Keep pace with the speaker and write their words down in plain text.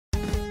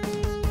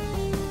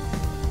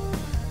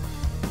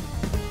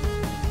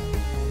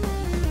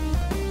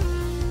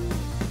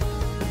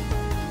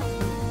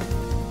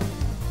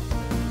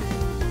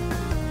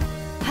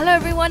Hello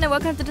everyone and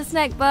welcome to the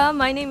Snack Bar.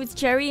 My name is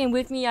Cherry and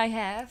with me I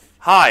have...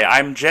 Hi,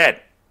 I'm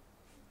Jed.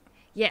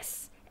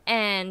 Yes,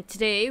 and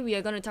today we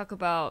are going to talk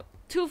about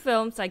two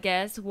films, I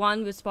guess.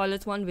 One with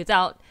spoilers, one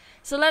without.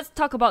 So let's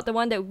talk about the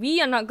one that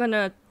we are not going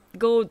to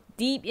go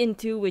deep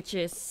into, which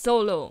is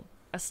Solo,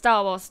 a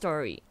Star Wars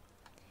story.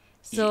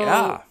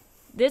 So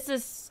this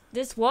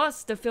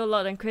was the Phil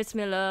Lord and Chris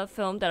Miller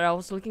film that I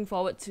was looking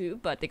forward to,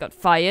 but they got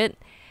fired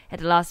at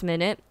the last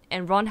minute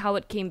and Ron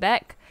Howard came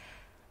back.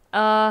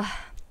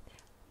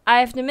 I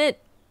have to admit,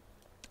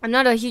 I'm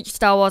not a huge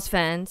Star Wars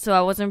fan, so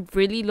I wasn't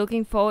really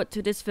looking forward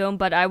to this film,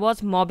 but I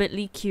was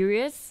morbidly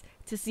curious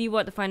to see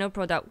what the final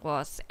product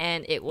was,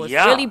 and it was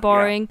really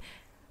boring,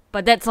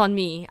 but that's on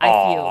me,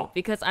 I feel,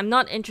 because I'm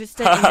not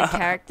interested in the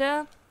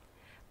character,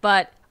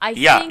 but I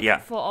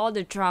think for all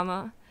the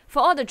drama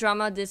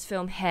this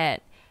film had,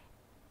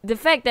 the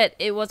fact that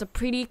it was a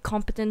pretty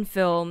competent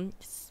film,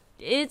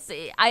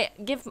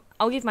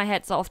 I'll give my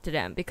hats off to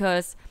them,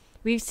 because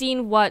we've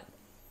seen what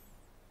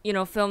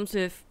films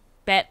with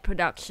bad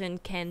production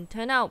can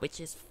turn out,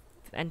 which is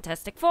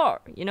Fantastic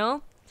Four, Yeah.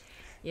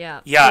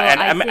 Yeah,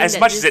 so and as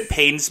much as it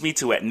pains me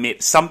to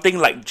admit, something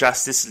like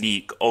Justice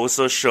League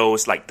also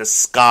shows like the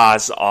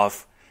scars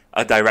of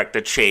a director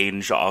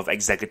change, of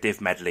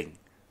executive meddling.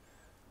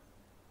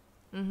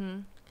 Mm-hmm.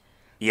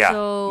 Yeah,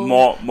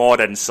 so, more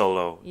than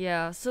Solo.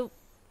 Yeah, so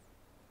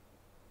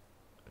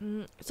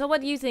what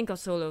do you think of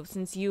Solo,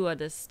 since you are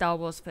the Star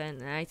Wars fan?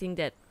 And I think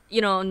that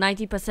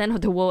 90%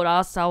 of the world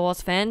are Star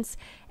Wars fans,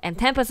 and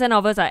 10%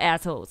 of us are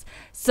assholes.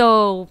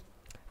 So,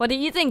 what do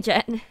you think,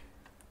 Jen?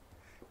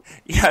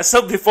 Yeah,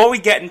 so before we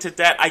get into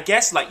that, I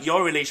guess like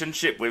your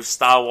relationship with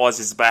Star Wars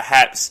is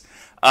perhaps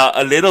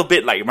a little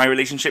bit like my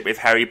relationship with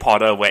Harry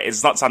Potter, where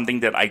it's not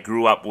something that I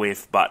grew up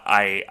with, but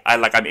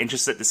I'm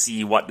interested to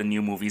see what the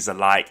new movies are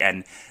like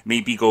and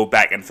maybe go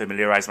back and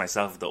familiarize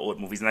myself with the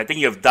old movies. And I think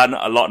you've done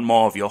a lot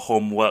more of your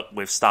homework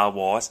with Star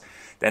Wars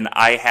than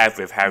I have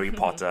with Harry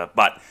Potter,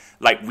 but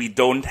like we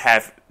don't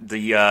have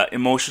the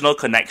emotional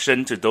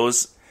connection to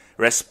those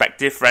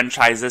respective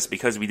franchises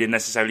because we didn't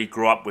necessarily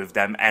grow up with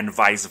them, and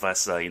vice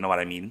versa, you know what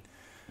I mean?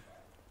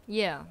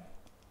 Yeah.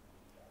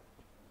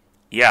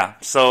 Yeah,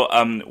 so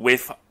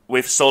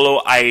with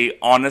Solo, I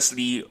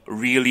honestly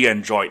really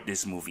enjoyed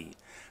this movie.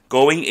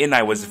 Going in,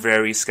 I was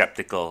very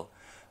skeptical.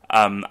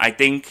 I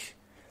think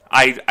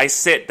I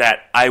said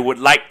that I would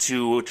like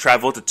to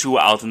travel to two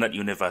alternate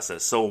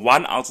universes. So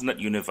one alternate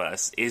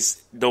universe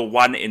is the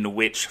one in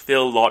which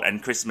Phil Lord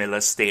and Chris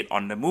Miller stayed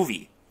on the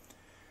movie.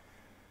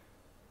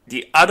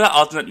 The other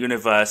alternate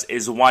universe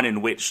is one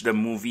in which the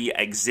movie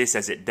exists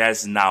as it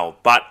does now,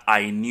 but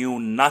I knew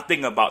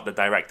nothing about the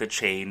director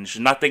change,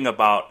 nothing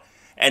about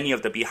any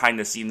of the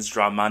behind-the-scenes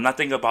drama,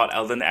 nothing about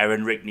Eldon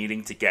Ehrenreich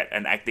needing to get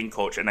an acting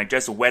coach, and I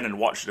just went and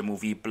watched the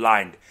movie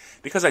blind,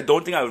 because I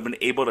don't think I would have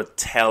been able to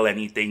tell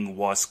anything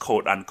was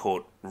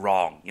quote-unquote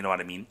wrong, you know what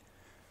I mean?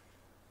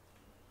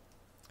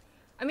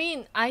 I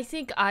mean, I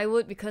think I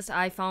would, because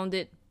I found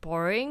it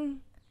boring,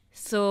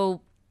 because,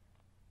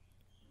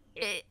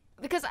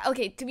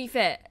 okay, to be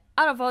fair,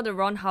 out of all the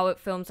Ron Howard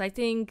films, I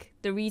think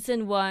the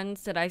recent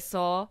ones that I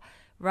saw,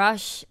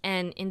 Rush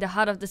and In the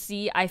Heart of the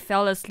Sea, I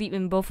fell asleep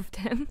in both of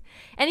them.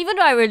 And even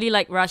though I really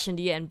like Rush in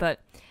the end, but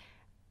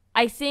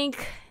I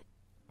think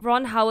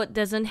Ron Howard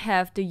doesn't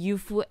have the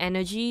youthful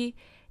energy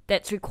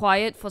that's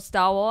required for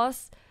Star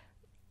Wars.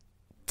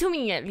 To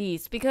me, at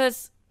least.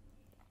 Because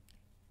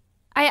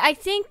I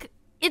think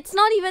it's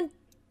not even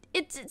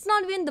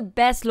the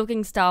best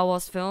looking Star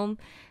Wars film.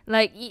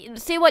 Like,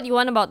 say what you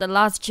want about The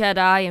Last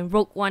Jedi and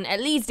Rogue One, at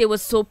least they were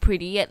so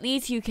pretty. At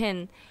least you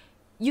can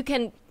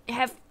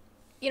have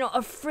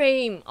a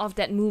frame of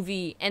that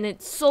movie, and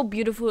it's so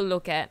beautiful to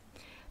look at.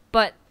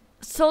 But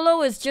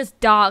Solo is just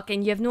dark,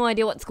 and you have no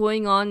idea what's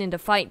going on in the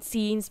fight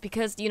scenes,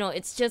 because,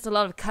 it's just a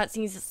lot of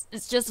cutscenes,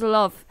 it's just a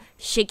lot of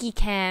shaky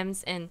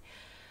cams, and,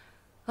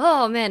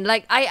 oh man,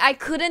 like, I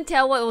couldn't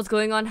tell what was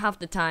going on half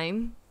the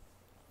time.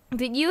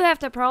 Did you have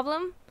that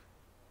problem?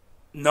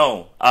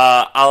 No,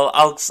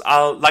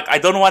 I'll like, I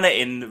don't want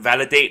to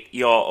invalidate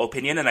your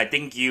opinion, and I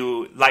think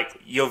you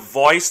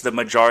voiced the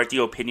majority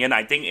opinion.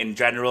 I think in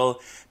general,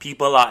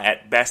 people are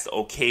at best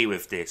okay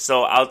with this.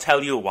 So I'll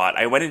tell you what,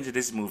 I went into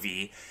this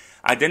movie,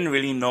 I didn't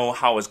really know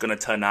how it was going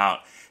to turn out,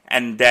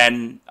 and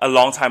then A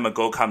Long Time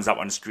Ago comes up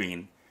on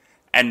screen,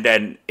 and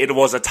then it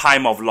was A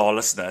Time of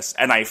Lawlessness,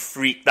 and I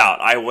freaked out.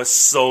 I was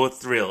so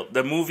thrilled.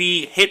 The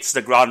movie hits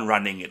the ground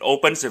running. It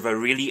opens with a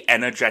really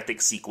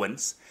energetic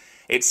sequence.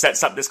 It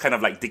sets up this kind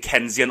of like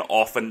Dickensian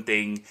orphan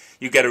thing.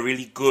 You get a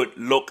really good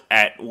look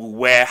at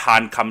where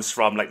Han comes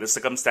from, like the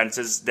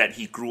circumstances that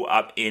he grew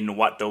up in,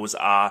 what those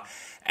are.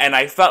 And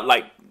I felt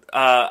like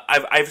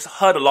I've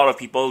heard a lot of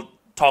people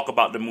talk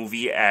about the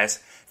movie as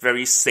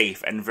very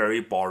safe and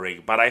very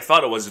boring, but I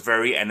felt it was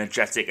very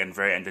energetic and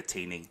very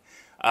entertaining.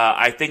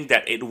 I think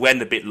that it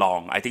went a bit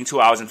long. I think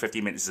 2 hours and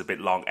 50 minutes is a bit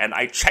long. And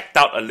I checked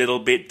out a little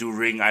bit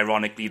during,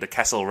 ironically, the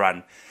Kessel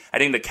Run. I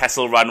think the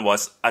Kessel Run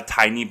was a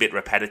tiny bit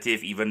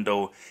repetitive, even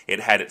though it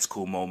had its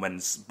cool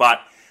moments.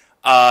 But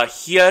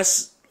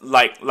here's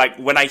like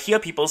when I hear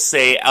people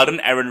say Alden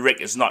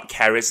Ehrenreich is not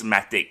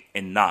charismatic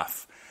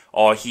enough,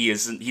 or he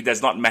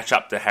does not match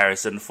up to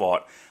Harrison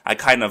Ford, I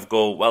kind of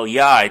go, well,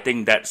 yeah, I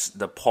think that's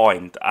the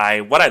point.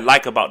 What I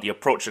like about the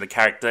approach of the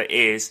character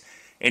is,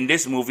 in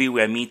this movie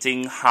we're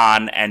meeting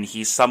Han, and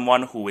he's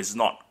someone who is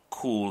not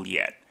cool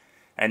yet.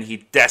 And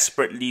he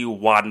desperately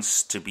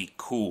wants to be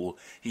cool.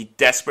 He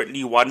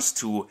desperately wants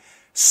to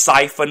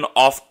siphon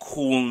off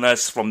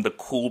coolness from the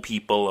cool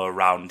people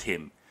around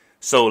him.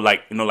 So,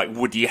 like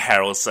Woody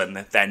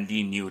Harrelson,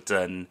 Thandie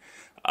Newton,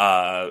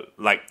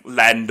 like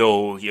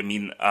Lando,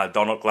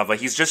 Donald Glover.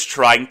 He's just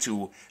trying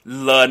to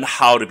learn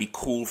how to be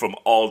cool from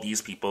all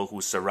these people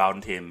who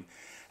surround him.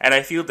 And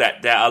I feel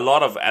that there are a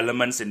lot of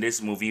elements in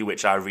this movie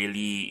which are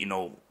really,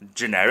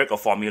 generic or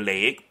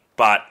formulaic,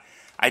 but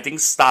I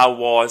think Star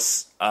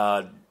Wars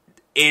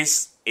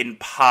is in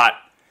part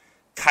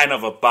kind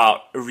of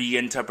about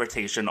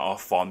reinterpretation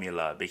of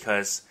formula,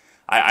 because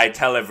I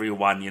tell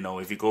everyone,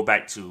 if you go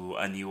back to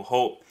A New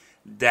Hope,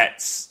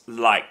 that's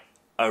like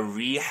a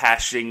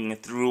rehashing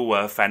through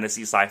a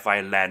fantasy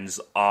sci-fi lens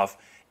of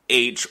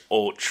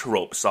age-old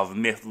tropes, of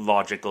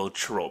mythological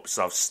tropes,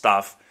 of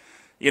stuff,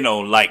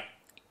 like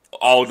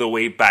all the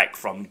way back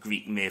from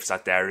Greek myths,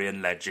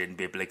 Arthurian legend,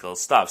 biblical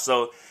stuff.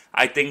 So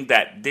I think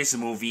that this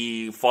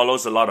movie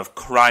follows a lot of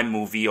crime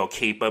movie or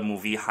caper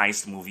movie,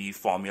 heist movie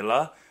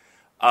formula.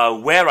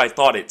 Where I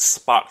thought it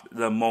sparked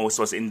the most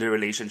was in the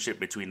relationship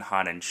between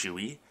Han and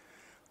Chewie.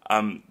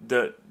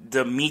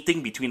 The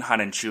meeting between Han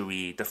and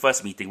Chewie, the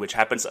first meeting, which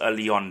happens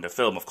early on in the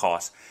film, of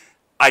course,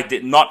 I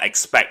did not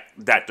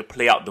expect that to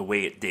play out the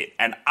way it did.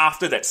 And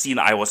after that scene,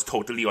 I was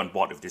totally on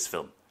board with this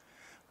film.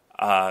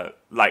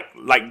 Like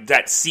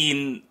that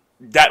scene,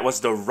 that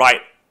was the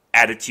right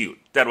attitude.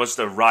 That was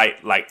the right,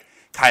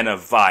 kind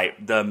of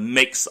vibe. The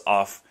mix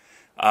of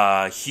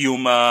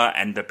humor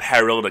and the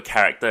peril the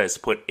character is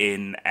put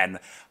in, and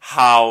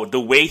how the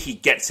way he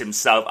gets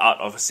himself out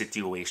of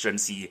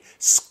situations, he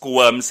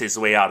squirms his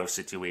way out of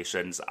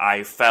situations.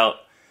 I felt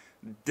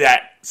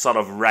that sort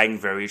of rang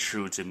very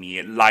true to me.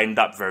 It lined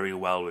up very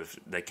well with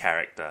the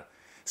character.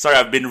 Sorry,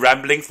 I've been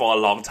rambling for a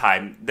long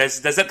time.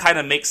 Does that kind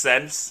of make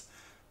sense?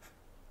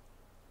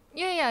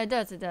 Yeah, it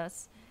does.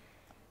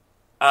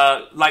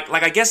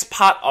 I guess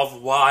part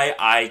of why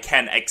I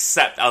can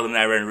accept Alden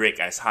Ehrenreich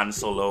as Han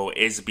Solo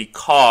is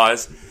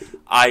because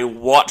I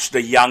watched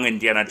the Young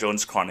Indiana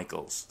Jones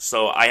Chronicles.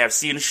 So I have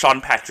seen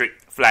Sean Patrick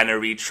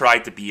Flannery try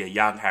to be a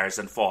young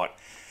Harrison Ford.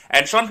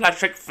 And Sean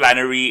Patrick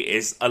Flannery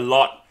is a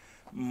lot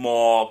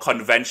more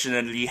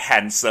conventionally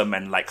handsome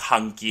and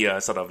hunkier,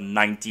 sort of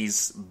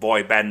 90s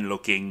boy band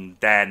looking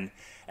than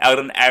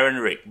Alden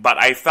Ehrenreich. But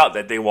I felt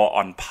that they were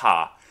on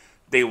par.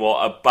 They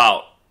were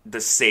about the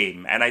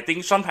same. And I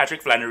think Sean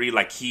Patrick Flannery,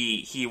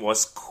 he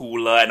was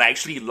cooler, and I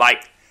actually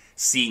liked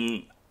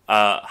seeing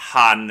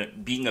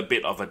Han being a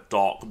bit of a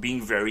dog,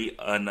 being very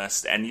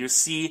earnest, and you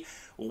see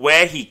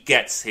where he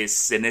gets his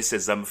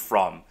cynicism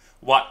from,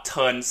 what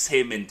turns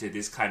him into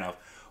this kind of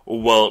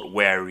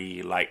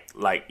world-weary,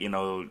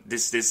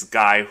 this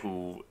guy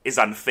who is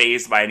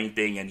unfazed by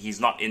anything, and he's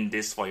not in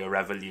this for your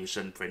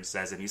revolution,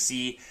 princess. And you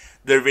see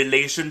the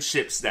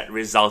relationships that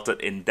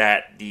resulted in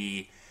that,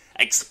 the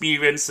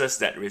experiences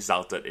that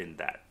resulted in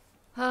that.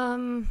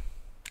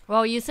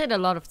 Well, you said a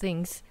lot of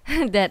things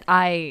that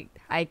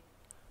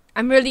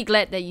I'm really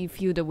glad that you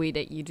feel the way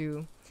that you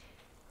do.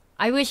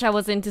 I wish I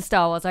was into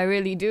Star Wars, I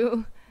really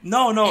do.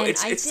 No, And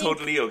it's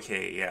totally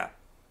okay, yeah.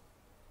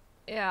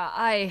 Yeah,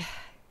 I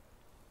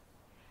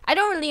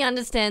don't really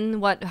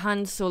understand what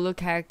Han's Solo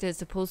character is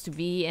supposed to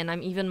be, and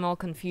I'm even more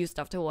confused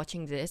after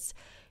watching this,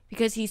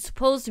 because he's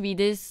supposed to be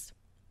this.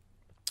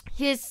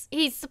 He's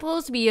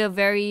supposed to be a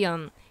very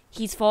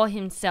he's for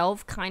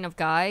himself kind of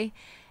guy,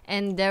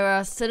 and there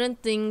are certain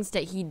things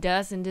that he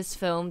does in this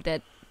film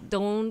that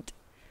don't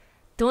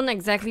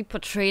exactly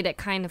portray that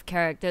kind of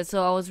character.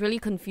 So I was really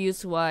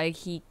confused why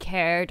he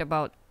cared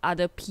about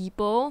other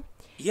people.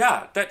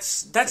 Yeah,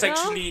 that's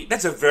actually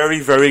a very,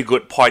 very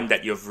good point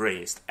that you've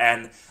raised,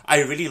 and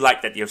I really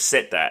like that you've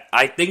said that.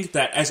 I think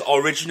that as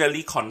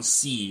originally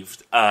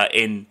conceived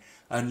in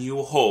A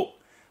New Hope,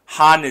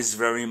 Han is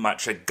very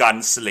much a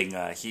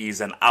gunslinger. He's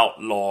an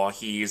outlaw.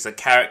 He's a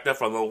character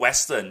from a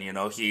western.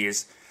 He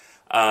is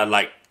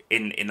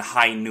in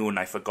High Noon.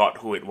 I forgot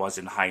who it was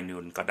in High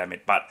Noon. God damn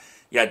it! But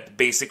yeah,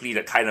 basically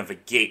that kind of a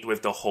gate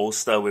with the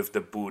holster, with the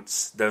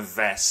boots, the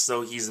vest.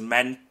 So he's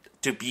meant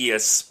to be a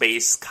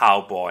space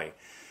cowboy.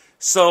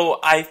 So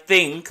I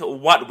think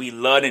what we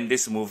learn in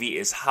this movie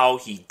is how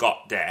he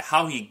got there.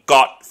 How he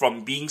got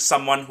from being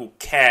someone who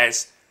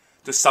cares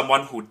to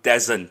someone who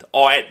doesn't.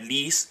 Or at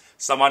least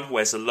someone who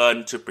has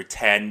learned to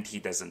pretend he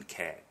doesn't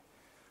care.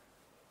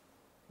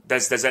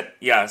 Does that?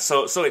 Yeah,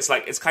 so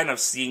it's kind of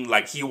seeing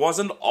he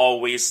wasn't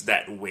always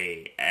that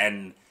way.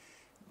 And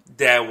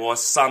there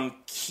was some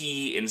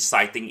key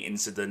inciting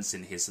incidents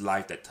in his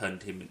life that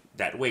turned him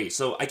that way.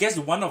 So I guess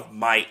one of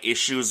my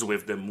issues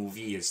with the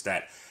movie is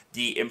that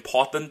the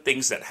important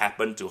things that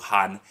happened to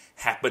Han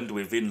happened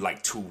within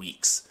 2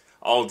 weeks.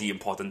 All the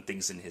important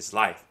things in his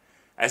life.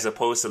 as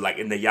opposed to like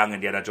in the Young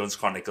Indiana Jones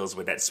Chronicles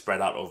where that's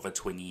spread out over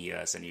 20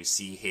 years and you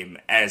see him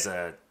as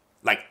a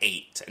like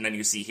 8 and then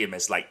you see him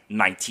as like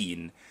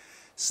 19.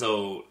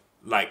 So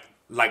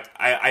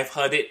I've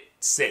heard it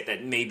said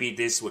that maybe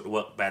this would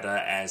work better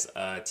as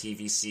a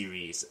TV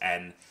series,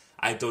 and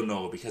I don't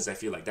know, because I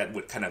feel like that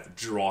would kind of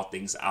draw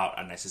things out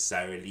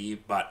unnecessarily.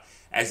 But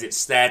as it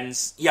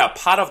stands, yeah,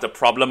 part of the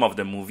problem of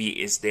the movie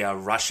is they are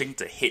rushing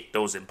to hit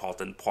those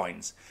important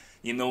points.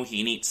 You know,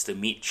 he needs to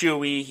meet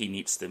Chewie, he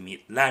needs to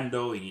meet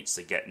Lando, he needs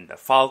to get in the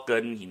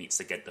Falcon, he needs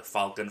to get the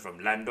Falcon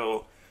from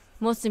Lando.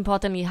 Most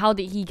importantly, how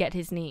did he get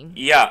his name?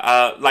 Yeah,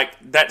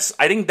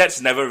 I think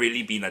that's never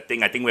really been a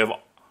thing. I think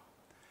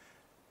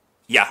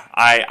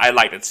I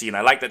like that scene.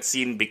 I like that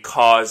scene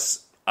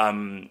because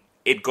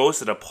it goes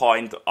to the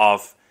point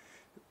of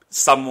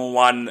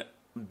someone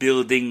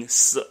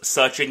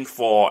searching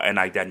for an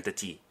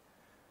identity.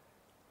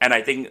 And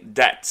I think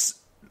that's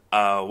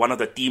one of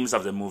the themes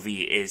of the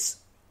movie is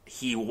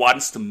he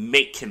wants to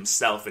make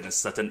himself in a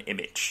certain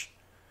image.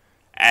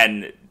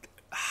 And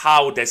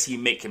how does he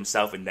make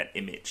himself in that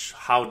image?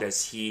 How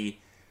does he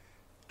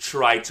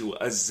try to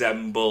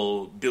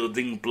assemble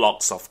building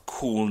blocks of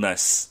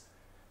coolness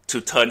to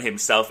turn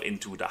himself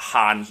into the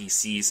Han he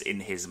sees in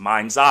his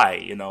mind's eye,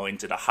 you know,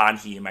 into the Han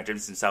he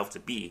imagines himself to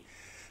be?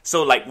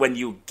 So, like, when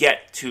you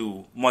get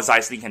to Mos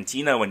Eisley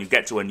Cantina, when you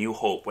get to A New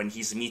Hope, when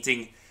he's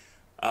meeting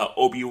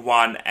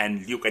Obi-Wan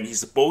and Luke, and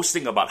he's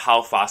boasting about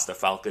how fast the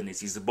Falcon is,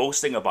 he's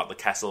boasting about the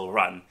Castle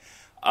Run,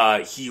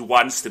 he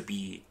wants to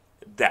be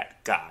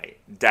that guy,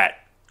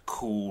 that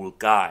cool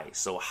guy.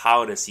 So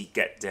how does he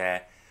get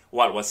there?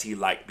 What was he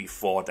like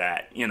before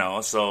that? You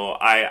know, so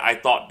I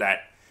thought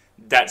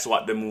that's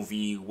what the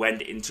movie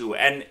went into.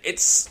 And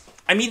it's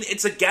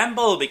a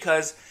gamble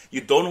because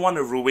you don't want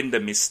to ruin the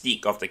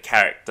mystique of the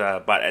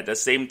character, but at the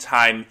same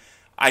time,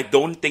 I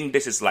don't think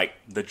this is like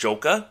the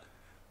Joker,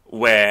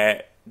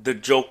 where the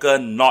Joker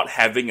not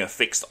having a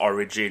fixed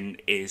origin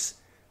is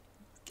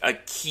a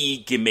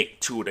key gimmick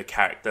to the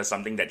character,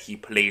 something that he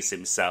plays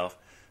himself.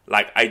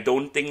 Like, I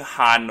don't think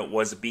Han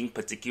was being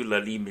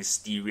particularly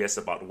mysterious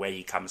about where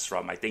he comes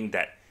from.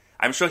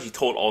 I'm sure he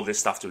told all this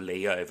stuff to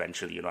Leia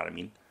eventually, you know what I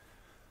mean?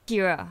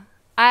 Kira.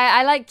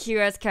 I like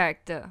Kira's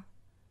character.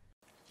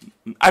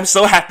 I'm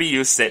so happy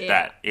you said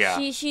that. Yeah.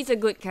 She's a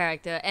good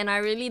character, and I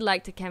really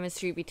like the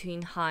chemistry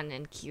between Han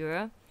and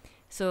Kira.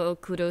 So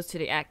kudos to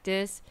the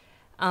actors.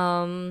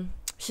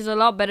 She's a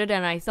lot better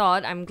than I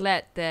thought. I'm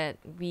glad that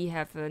we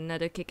have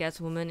another kick-ass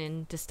woman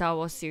in the Star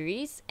Wars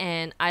series,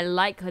 and I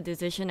like her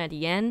decision at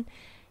the end.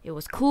 It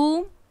was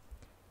cool,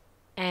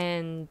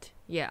 and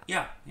yeah.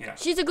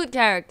 She's a good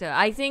character.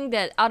 I think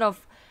that out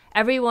of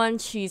everyone,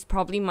 she's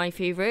probably my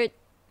favorite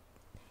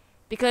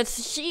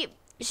because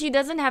she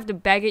doesn't have the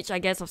baggage, I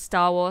guess, of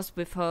Star Wars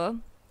with her,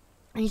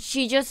 and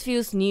she just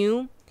feels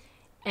new,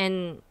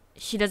 and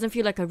she doesn't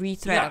feel like a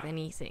retread of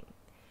anything.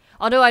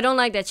 Although I don't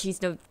like that she's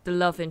the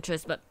love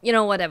interest, but, you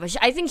know, whatever.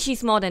 I think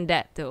she's more than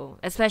that, though,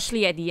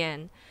 especially at the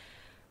end.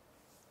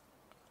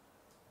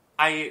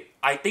 I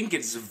think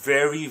it's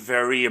very,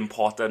 very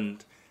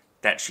important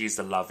that she's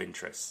the love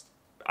interest.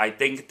 I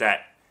think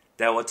that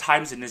there were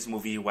times in this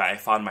movie where I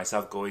found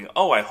myself going,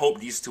 oh, I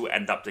hope these two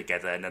end up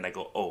together, and then I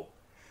go, oh.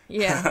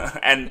 Yeah.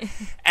 and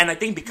I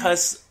think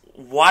because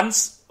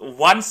once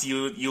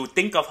you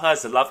think of her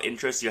as a love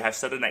interest, you have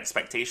certain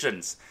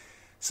expectations.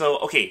 So,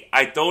 okay,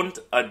 I don't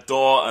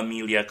adore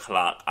Emilia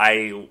Clarke.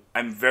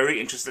 I'm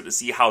very interested to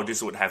see how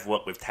this would have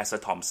worked with Tessa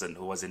Thompson,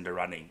 who was in the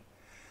running.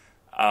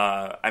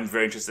 I'm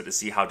very interested to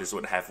see how this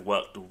would have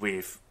worked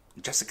with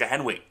Jessica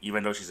Henwick,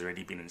 even though she's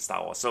already been in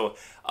Star Wars. So,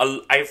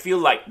 I feel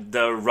like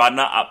the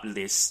runner-up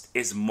list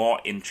is more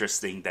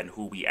interesting than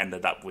who we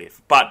ended up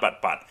with. But,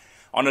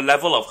 on the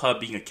level of her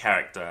being a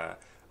character,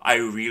 I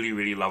really,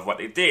 really love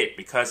what it did,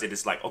 because it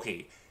is like,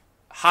 okay,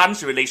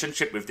 Han's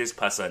relationship with this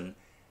person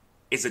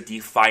is a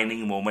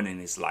defining moment in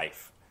his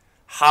life.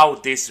 How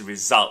this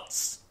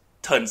results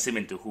turns him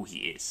into who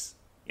he is,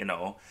 you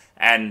know?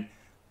 And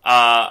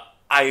I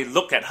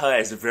look at her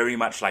as very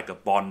much like a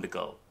Bond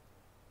girl.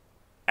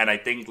 And I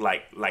think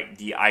like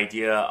the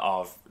idea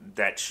of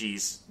that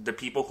she's the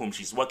people whom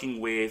she's working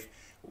with,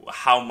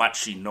 how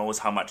much she knows,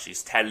 how much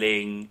she's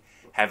telling,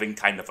 having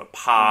kind of a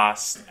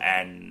past,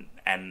 and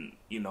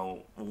you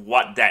know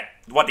what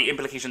the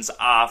implications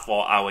are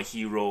for our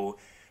hero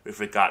with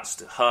regards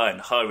to her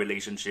and her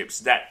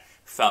relationships, that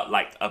felt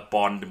like a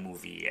Bond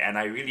movie, and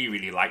I really,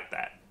 really liked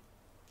that.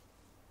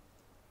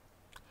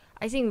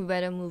 I think we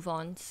better move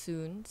on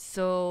soon.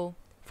 So,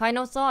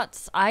 final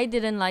thoughts. I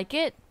didn't like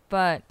it,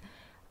 but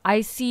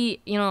I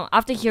see, you know,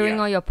 after hearing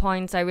all your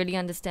points, I really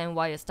understand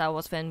why a Star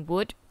Wars fan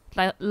would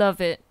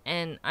love it,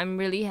 and I'm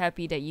really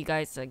happy that you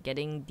guys are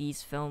getting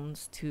these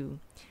films to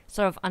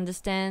sort of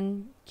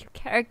understand your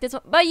characters.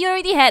 But you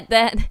already had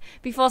that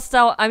before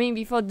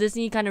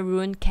Disney kind of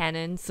ruined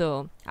canon,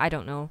 so I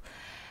don't know.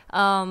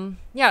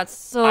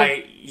 So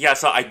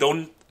I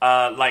don't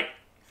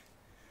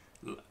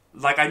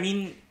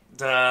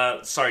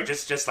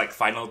just like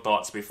final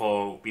thoughts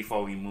before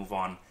we move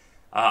on.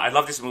 I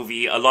love this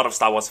movie. A lot of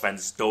Star Wars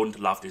fans don't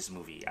love this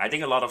movie. I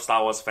think a lot of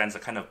Star Wars fans are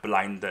kind of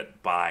blinded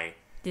by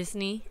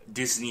Disney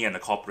and the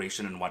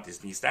corporation and what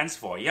Disney stands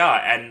for. Yeah,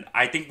 and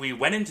I think we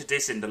went into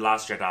this in The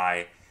Last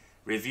Jedi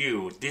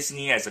review.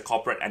 Disney as a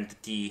corporate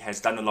entity has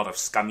done a lot of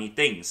scummy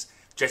things,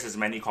 just as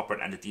many corporate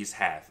entities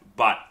have.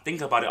 But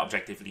think about it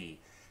objectively.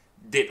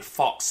 Did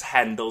Fox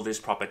handle this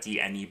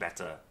property any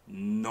better?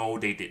 No,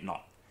 they did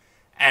not.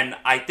 And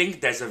I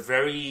think there's a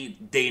very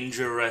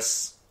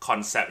dangerous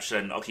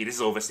conception. Okay, this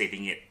is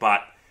overstating it,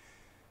 but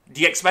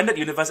the expanded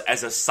universe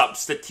as a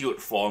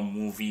substitute for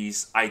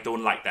movies, I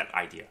don't like that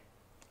idea.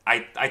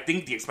 I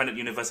think the expanded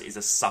universe is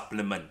a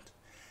supplement.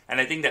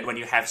 And I think that when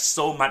you have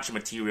so much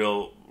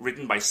material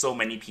written by so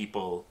many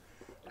people,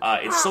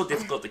 it's so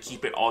difficult to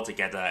keep it all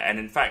together. And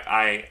in fact,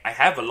 I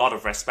have a lot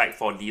of respect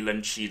for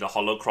Leland Chi, the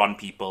Holocron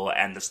people,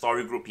 and the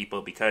Story Group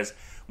people, because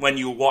when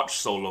you watch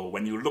Solo,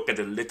 when you look at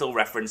the little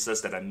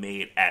references that are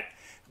made at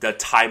the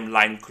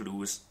timeline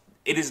clues,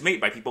 it is made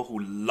by people who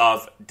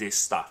love this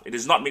stuff. It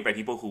is not made by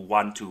people who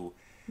want to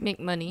make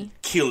money,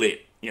 kill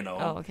it, you know.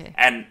 Oh, okay.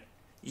 And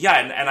yeah,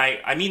 and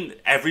I mean,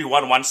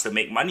 everyone wants to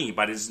make money,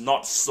 but it's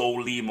not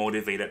solely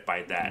motivated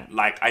by that.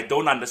 Like, I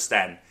don't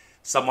understand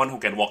someone who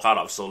can walk out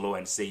of Solo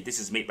and say, this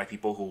is made by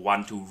people who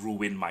want to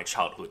ruin my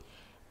childhood.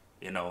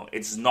 You know,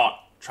 it's not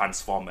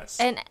Transformers.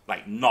 And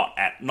like, not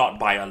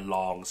by a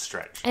long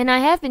stretch. And I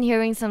have been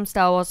hearing some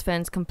Star Wars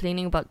fans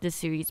complaining about this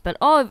series, but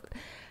all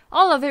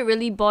of it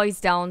really boils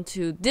down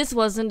to, this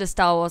wasn't the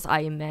Star Wars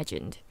I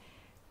imagined.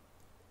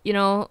 You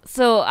know,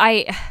 so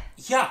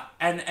Yeah,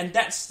 and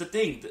that's the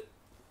thing.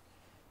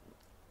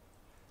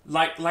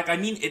 Like I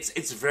mean,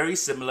 it's very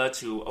similar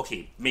to,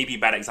 okay, maybe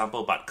bad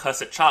example, but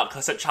Cursed Child.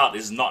 Cursed Child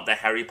is not the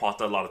Harry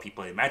Potter a lot of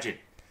people imagine.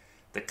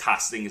 The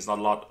casting is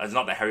not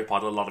the Harry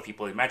Potter a lot of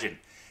people imagine.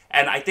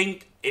 And I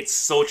think it's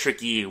so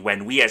tricky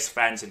when we as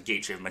fans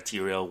engage with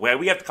material, where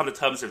we have to come to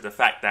terms with the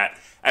fact that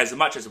as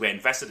much as we're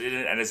invested in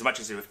it and as much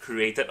as we've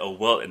created a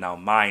world in our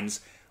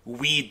minds,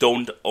 we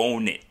don't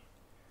own it.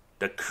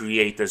 The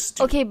creators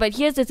do. Okay, but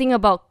here's the thing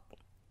about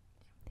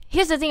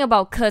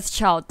Cursed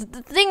Child.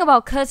 The thing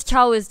about Cursed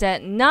Child is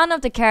that none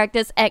of the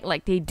characters act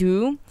like they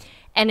do,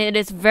 and it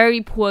is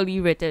very poorly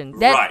written.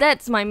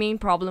 That's my main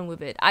problem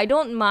with it. I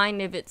don't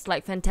mind if it's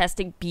like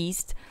Fantastic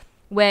Beasts,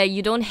 where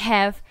you don't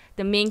have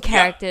the main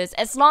characters.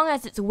 As long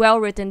as it's well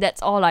written,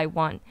 that's all I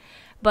want.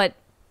 But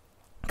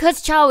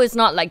Cursed Child is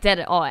not like that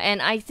at all.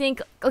 And I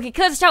think, okay,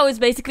 Cursed Child is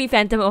basically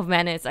Phantom of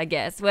Menace, I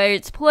guess, where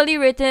it's poorly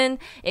written,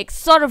 it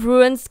sort of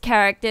ruins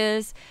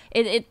characters,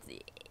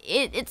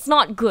 it's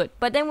not good.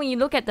 But then when you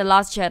look at The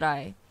Last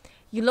Jedi,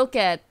 you look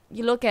at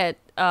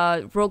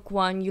Rogue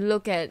One, you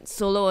look at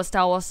Solo or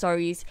Star Wars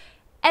stories,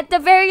 at the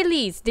very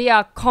least, they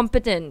are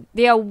competent.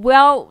 They are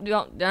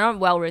they're not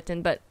well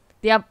written, but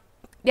they're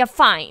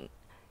fine.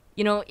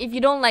 You know, if you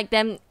don't like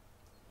them,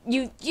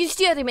 you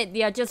still have to admit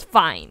they are just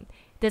fine.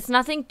 There's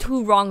nothing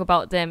too wrong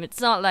about them. It's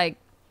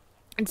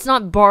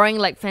not boring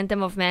like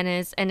Phantom of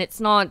Menace, and it's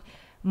not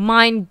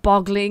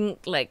mind-boggling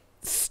like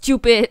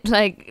stupid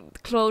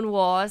like Clone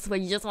Wars, where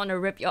you just want to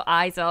rip your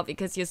eyes out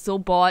because you're so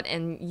bored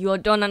and you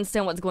don't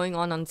understand what's going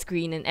on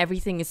screen and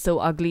everything is so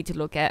ugly to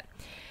look at.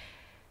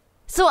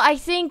 So I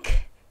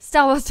think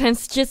Star Wars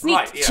fans just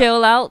need to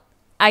chill out.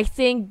 I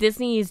think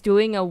Disney is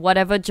doing a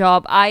whatever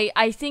job.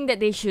 I think that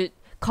they should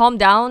calm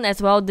down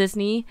as well,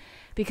 Disney,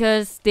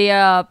 because they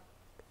are...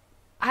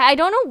 I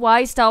don't know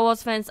why Star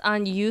Wars fans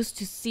aren't used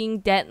to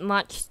seeing that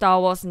much Star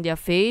Wars in their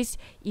face,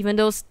 even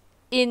though,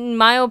 in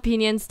my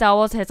opinion, Star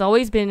Wars has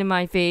always been in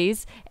my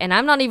face, and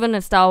I'm not even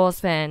a Star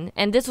Wars fan,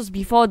 and this was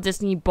before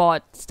Disney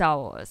bought Star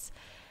Wars.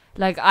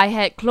 Like, I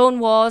had Clone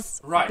Wars,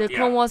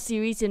 Clone Wars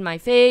series in my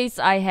face,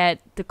 I had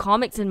the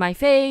comics in my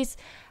face,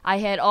 I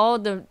had all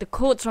the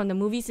quotes from the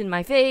movies in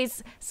my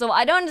face, so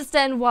I don't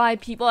understand why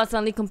people are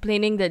suddenly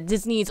complaining that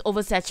Disney is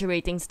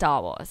oversaturating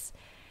Star Wars.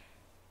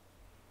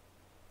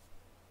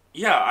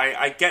 Yeah,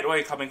 I get where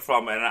you're coming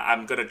from, and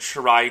I'm going to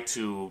try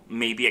to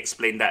maybe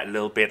explain that a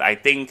little bit. I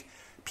think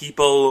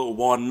people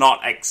were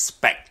not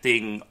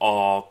expecting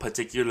or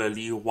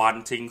particularly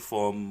wanting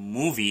for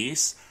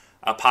movies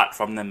apart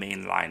from the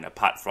main line,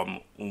 apart from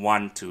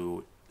 1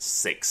 to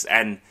 6.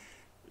 And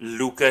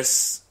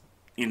Lucas,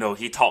 you know,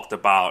 he talked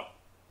about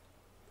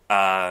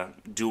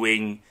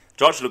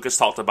George Lucas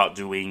talked about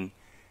doing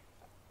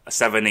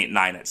 7, 8,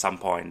 9 at some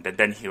point, and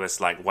then he was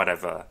like,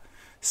 whatever.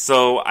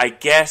 So I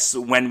guess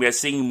when we're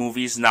seeing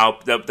movies now,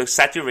 the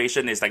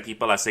saturation is like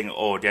people are saying,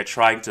 oh, they're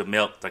trying to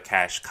milk the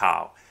cash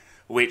cow.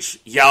 Which,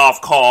 yeah,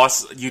 of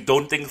course, you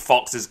don't think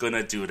Fox is going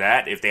to do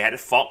that. If they had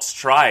Fox,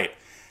 try it.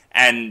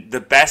 And the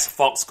best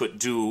Fox could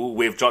do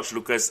with George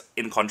Lucas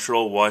in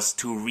control was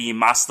to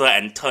remaster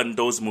and turn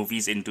those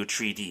movies into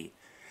 3D.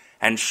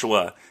 And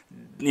sure,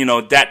 you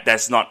know, that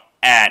does not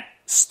add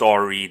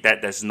story.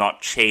 That does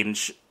not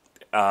change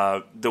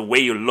the way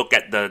you look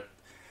at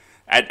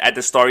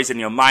the stories in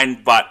your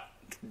mind, but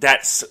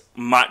that's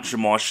much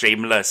more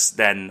shameless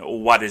than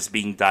what is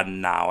being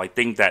done now. I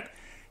think that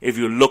if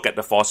you look at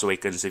The Force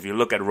Awakens, if you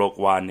look at Rogue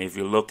One, if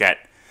you look at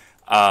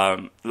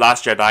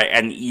Last Jedi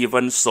and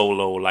even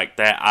Solo. Like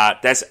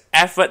there's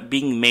effort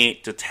being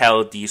made to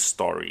tell these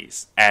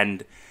stories,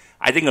 and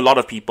I think a lot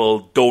of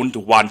people don't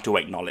want to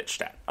acknowledge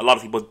that. A lot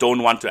of people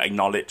don't want to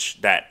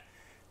acknowledge that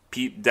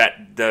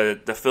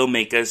the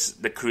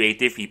filmmakers, the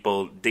creative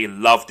people, they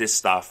love this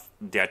stuff.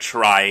 They're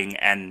trying,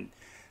 and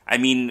I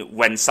mean,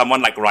 when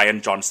someone like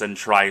Rian Johnson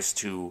tries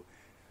to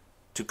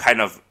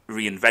kind of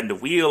reinvent the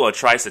wheel or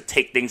tries to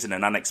take things in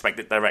an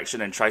unexpected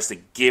direction and tries to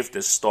give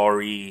the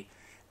story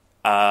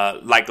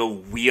like a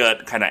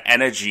weird kind of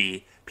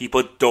energy,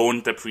 people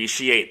don't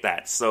appreciate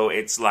that. So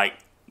it's like,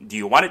 do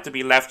you want it to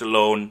be left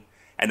alone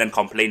and then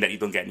complain that you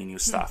don't get any new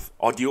stuff?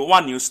 Or do you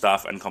want new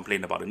stuff and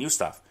complain about the new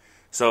stuff?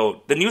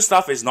 So the new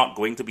stuff is not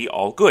going to be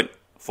all good,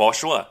 for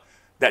sure.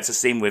 That's the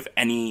same with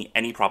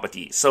any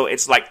property. So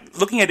it's like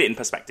looking at it in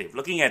perspective,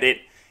 looking at it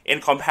in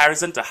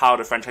comparison to how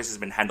the franchise has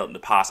been handled in the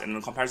past and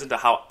in comparison to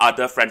how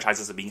other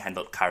franchises are being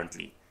handled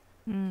currently.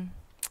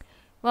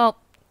 Well,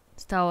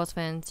 Star Wars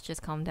fans,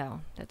 just calm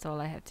down. That's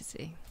all I have to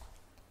say.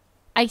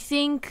 I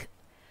think...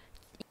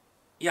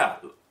 Yeah,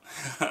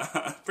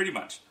 pretty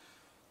much.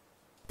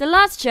 The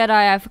Last Jedi,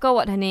 I forgot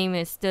what her name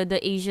is, the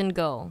Asian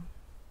girl.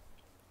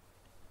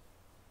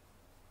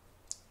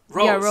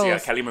 Rose, yeah,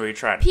 Kelly Marie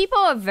Tran. People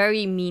are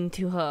very mean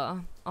to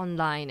her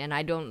online, and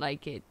I don't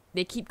like it.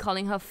 They keep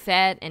calling her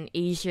fat and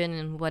Asian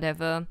and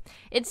whatever.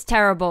 It's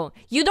terrible.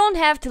 You don't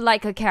have to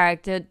like her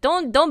character.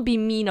 Don't be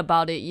mean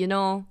about it, you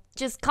know?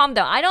 Just calm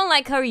down. I don't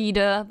like her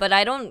either, but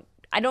I don't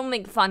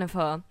make fun of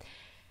her.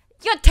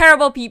 You're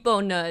terrible people,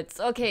 nerds.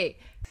 Okay.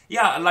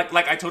 Yeah,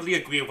 like I totally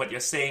agree with what you're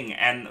saying,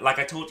 and like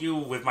I told you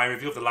with my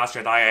review of The Last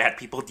Jedi, I had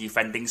people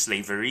defending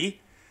slavery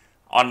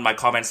on my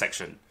comment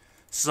section.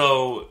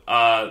 So,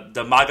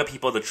 the MAGA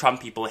people, the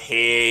Trump people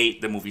hate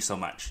the movie so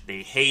much.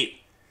 They hate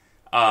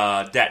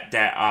that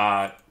there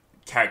are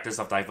characters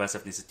of diverse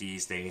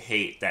ethnicities. They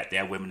hate that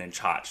there are women in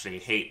charge. They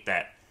hate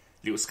that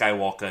Luke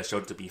Skywalker is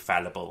shown to be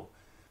fallible.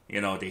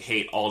 You know, they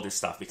hate all this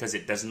stuff because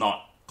it does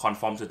not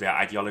conform to their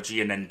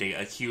ideology, and then they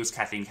accuse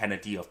Kathleen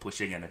Kennedy of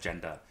pushing an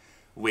agenda,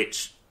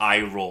 which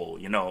I roll,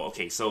 you know.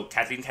 Okay, so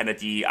Kathleen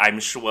Kennedy, I'm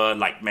sure,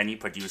 like many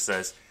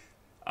producers,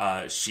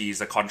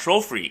 she's a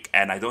control freak,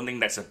 and I don't think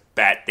that's a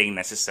bad thing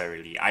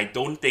necessarily. I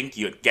don't think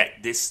you'd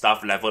get this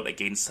stuff leveled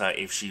against her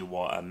if she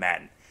were a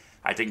man.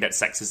 I think that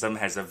sexism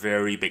has a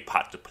very big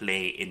part to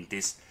play in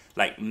this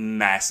like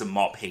mass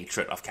mob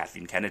hatred of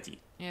Kathleen Kennedy.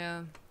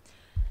 Yeah.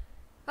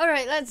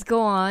 Alright, let's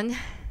go on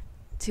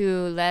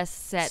to less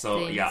sad things.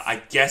 So yeah,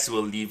 I guess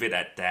we'll leave it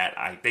at that.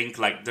 I think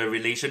like the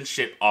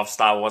relationship of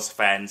Star Wars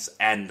fans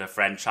and the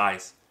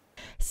franchise.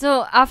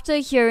 So after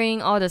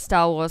hearing all the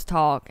Star Wars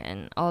talk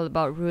and all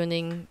about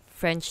ruining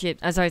friendship,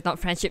 not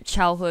friendship,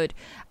 childhood,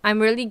 I'm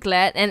really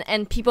glad,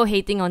 and people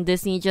hating on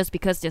Disney just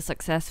because they're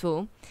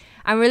successful.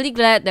 I'm really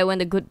glad that when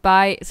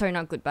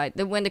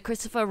when the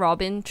Christopher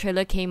Robin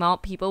trailer came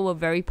out, people were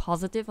very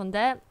positive on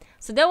that.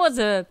 So that was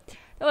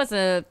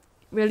a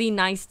really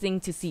nice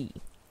thing to see,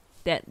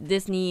 that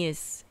Disney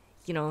is,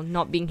 you know,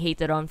 not being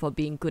hated on for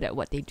being good at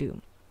what they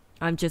do.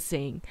 I'm just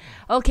saying.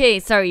 Okay,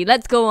 sorry,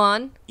 let's go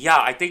on. Yeah,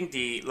 I think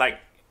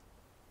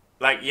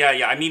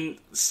I mean,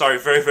 sorry,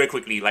 very, very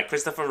quickly. Like,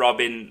 Christopher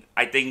Robin,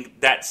 I think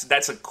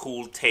that's a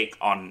cool take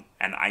on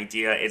an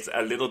idea. It's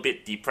a little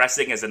bit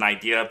depressing as an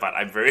idea, but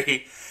I'm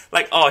very,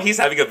 like, oh, he's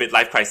having a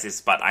midlife crisis,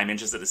 but I'm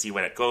interested to see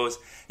where that goes.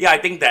 Yeah, I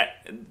think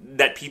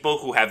that people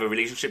who have a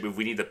relationship with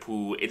Winnie the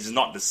Pooh, it's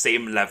not the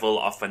same level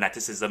of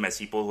fanaticism as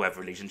people who have a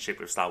relationship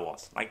with Star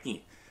Wars, like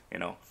me. You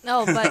know.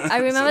 No, but I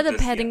remember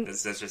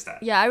so that's just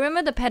that. Yeah, I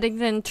remember the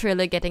Paddington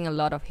trailer getting a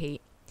lot of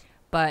hate,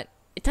 but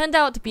it turned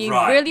out to be a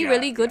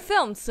really good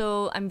film.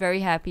 So I'm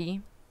very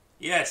happy.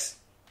 Yes,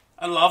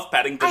 I love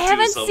Paddington. I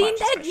haven't so seen much,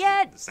 that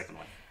yet. The second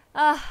one.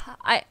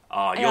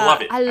 You'll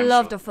love it. I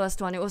loved the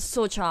first one. It was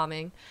so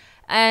charming.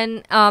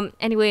 And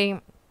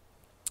anyway,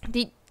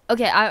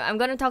 I'm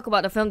gonna talk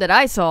about the film that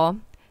I saw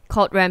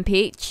called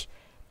Rampage,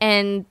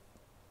 and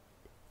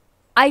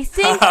I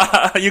think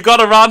you got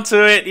around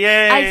to it,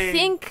 yay! I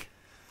think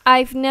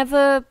I've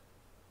never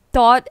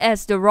thought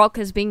as The Rock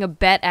as being a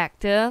bad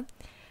actor.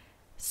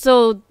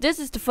 So this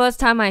is the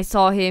first time I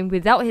saw him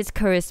without his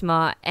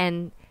charisma,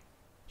 and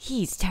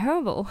he's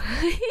terrible.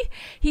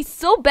 He's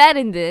so bad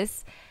in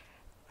this.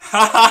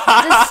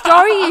 The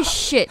story is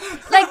shit.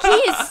 Like, he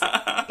is...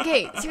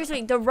 Okay,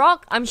 seriously, The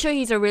Rock, I'm sure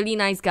he's a really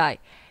nice guy.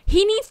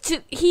 He needs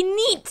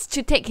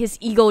to take his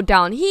ego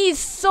down.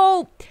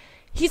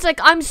 He's like,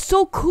 I'm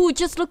so cool,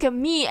 just look at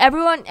me.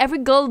 Every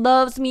girl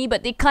loves me,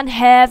 but they can't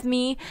have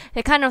me.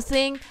 That kind of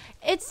thing.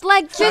 It's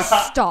like, just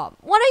stop.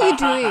 What are you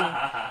doing?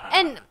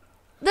 And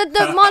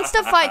the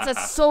monster fights are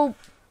so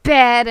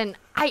bad, and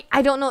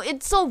I don't know.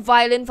 It's so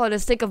violent for the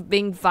sake of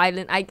being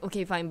violent.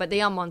 Okay, fine, but they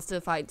are monster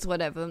fights,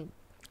 whatever.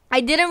 I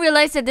didn't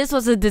realize that this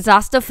was a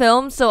disaster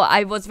film, so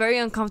I was very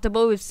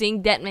uncomfortable with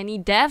seeing that many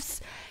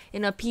deaths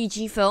in a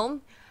PG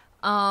film.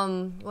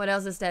 What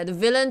else is there? The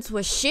villains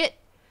were shit.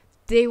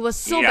 They were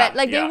so bad.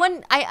 Like, they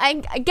weren't...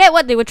 I get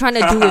what they were trying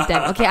to do with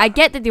them, okay? I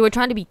get that they were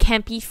trying to be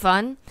campy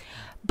fun,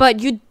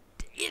 but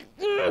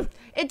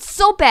it's It's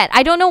so bad.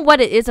 I don't know what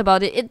it is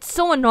about it. It's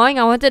so annoying.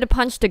 I wanted to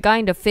punch the guy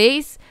in the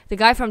face, the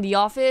guy from The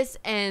Office,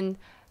 and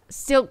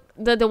still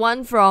the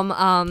one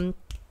from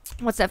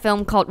what's that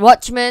film called?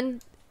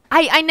 Watchmen.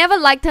 I never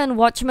liked her in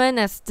Watchmen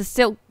as the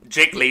Silk.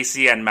 Jake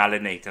Lacey and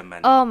Malin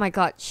Ackerman. Oh my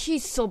god,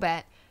 she's so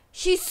bad.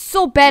 She's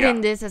so bad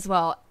in this as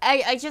well.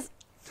 I just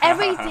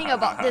everything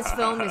about this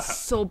film is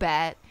so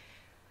bad.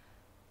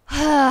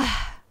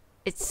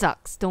 It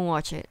sucks. Don't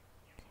watch it.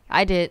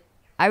 I did.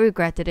 I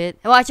regretted it.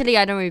 Well, actually,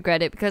 I don't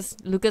regret it because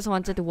Lucas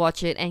wanted to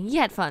watch it and he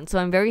had fun. So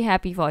I'm very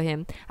happy for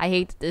him. I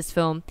hate this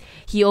film.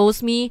 He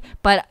owes me,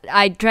 but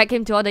I drag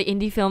him to all the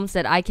indie films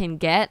that I can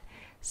get.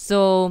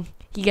 So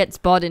he gets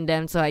bored in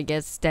them. So I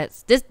guess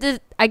that's this.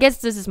 I guess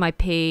this is my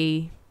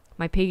payday.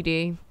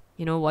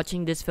 You know,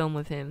 watching this film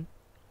with him.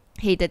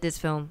 Hated this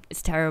film.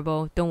 It's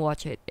terrible. Don't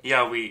watch it.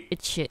 Yeah,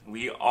 it's shit.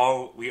 We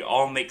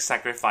all make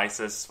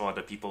sacrifices for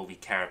the people we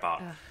care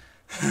about.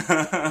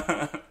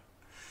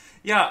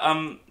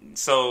 Yeah,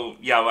 so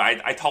yeah,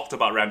 I talked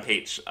about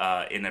Rampage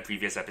in a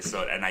previous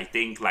episode, and I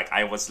think like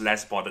I was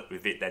less bothered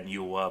with it than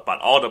you were,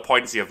 but all the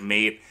points you have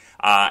made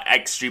are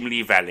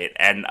extremely valid,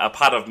 and a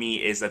part of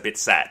me is a bit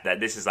sad that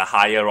this is a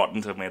higher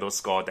Rotten Tomatoes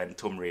score than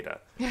Tomb Raider.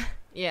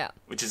 Yeah.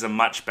 Which is a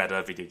much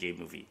better video game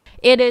movie.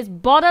 It is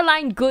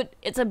borderline good.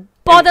 It's a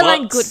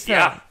borderline good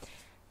film.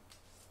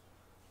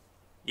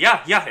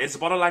 Yeah, it's a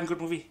borderline good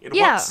movie. It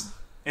works.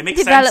 It makes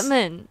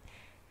development. sense.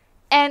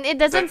 And it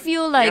doesn't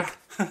feel like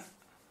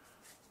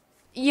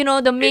you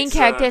know, the main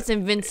character is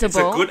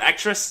invincible. It's a good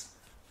actress.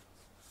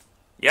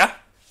 Yeah.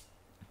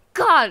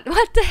 God,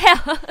 what the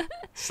hell?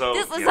 So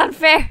this is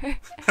unfair. You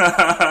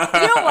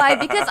know why?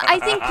 Because I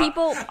think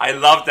people. I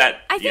love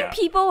that. I think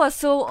people are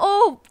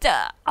so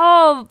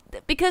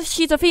because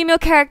she's a female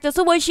character,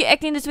 so why is she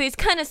acting this way? It's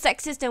kind of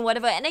sexist and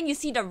whatever. And then you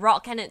see The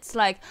Rock, and it's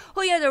like,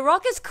 oh yeah, The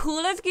Rock is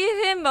cool. Let's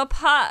give him a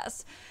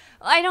pass.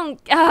 I don't.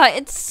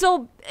 It's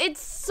so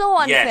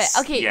unfair. Yes,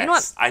 okay, yes. You know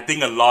what? I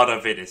think a lot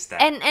of it is that.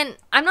 And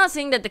I'm not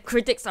saying that the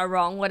critics are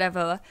wrong,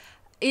 whatever.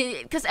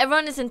 Because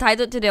everyone is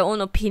entitled to their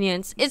own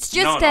opinions. It's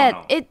just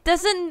it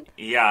doesn't.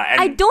 Yeah,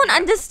 I don't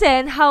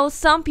understand how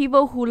some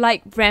people who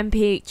like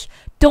Rampage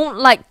don't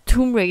like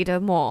Tomb Raider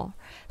more.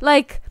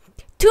 Like,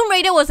 Tomb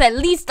Raider was at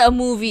least a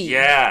movie.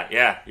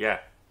 Yeah.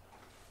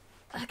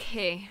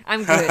 Okay,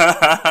 I'm good.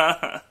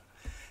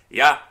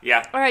 Yeah.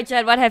 Alright,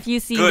 Jed, what have you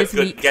seen this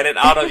week? Get it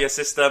out of your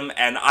system,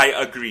 and I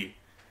agree.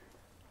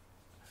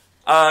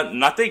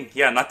 Nothing.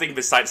 Yeah, nothing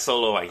besides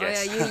Solo, I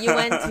guess. Oh yeah, you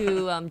went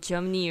to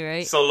Germany,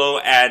 right? Solo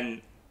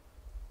and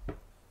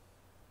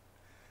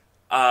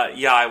I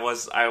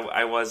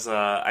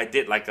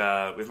did like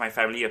with my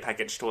family a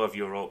package tour of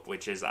Europe,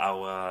 which is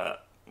our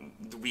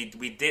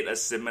we did a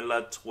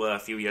similar tour a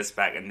few years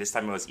back, and this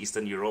time it was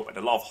Eastern Europe, and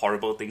a lot of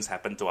horrible things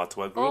happened to our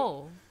tour group.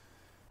 Oh.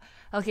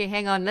 Okay,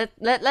 hang on.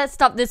 Let's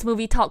stop this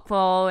movie talk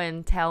for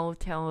and tell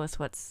us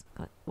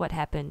what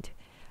happened.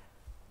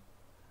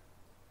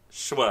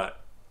 Sure.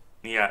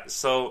 Yeah.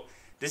 So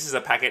this is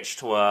a package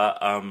tour.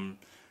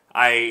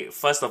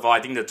 First of all, I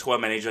think the tour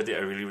manager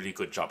did a really, really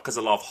good job because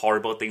a lot of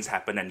horrible things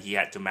happened and he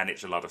had to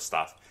manage a lot of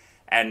stuff.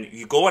 And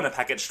you go on a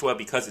package tour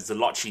because it's a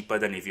lot cheaper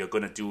than if you're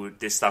going to do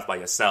this stuff by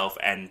yourself.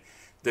 And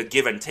the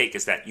give and take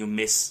is that you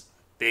miss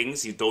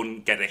things. You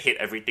don't get to hit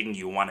everything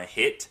you want to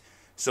hit.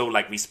 So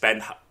like we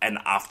spent an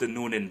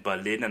afternoon in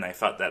Berlin and I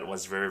felt that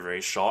was very,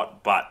 very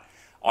short. But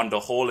on the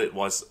whole, it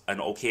was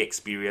an okay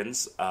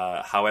experience.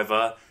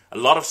 However, a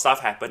lot of stuff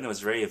happened. It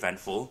was very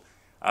eventful.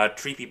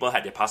 3 people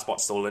had their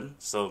passports stolen,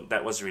 so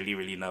that was really,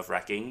 really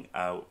nerve-wracking.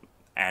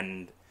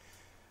 And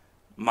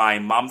my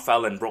mom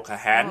fell and broke her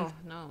hand.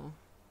 Oh,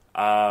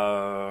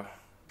 no.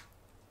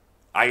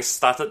 I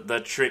started the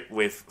trip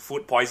with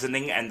food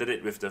poisoning, ended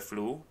it with the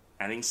flu.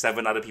 I think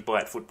 7 other people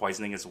had food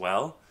poisoning as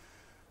well.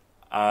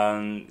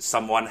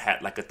 Someone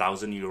had like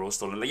 €1,000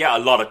 stolen. Yeah, a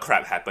lot of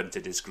crap happened to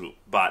this group,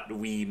 but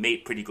we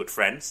made pretty good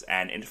friends.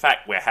 And in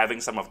fact, we're having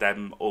some of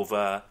them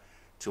over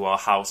to our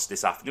house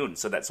this afternoon,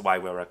 so that's why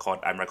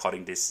I'm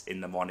recording this in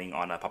the morning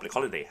on a public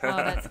holiday. Oh,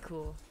 that's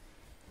cool.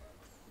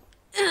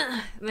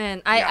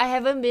 Man, I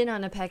haven't been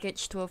on a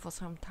package tour for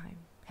some time.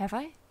 Have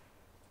I?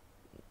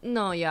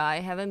 No, yeah, I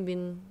haven't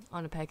been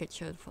on a package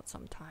tour for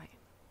some time.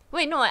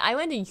 Wait, no, I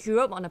went to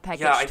Europe on a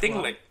package tour. Yeah, I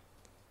think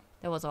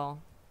that was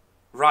all.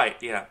 Right,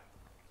 yeah.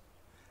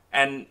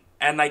 And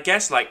I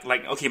guess like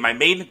okay, my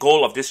main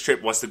goal of this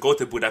trip was to go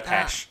to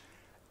Budapest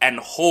and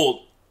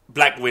hold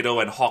Black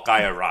Widow and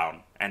Hawkeye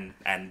around.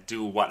 And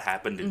do what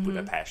happened in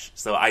Budapest.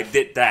 So I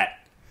did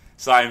that.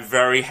 So I'm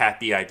very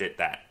happy I did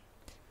that.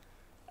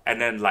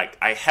 And then, like,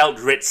 I held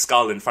Red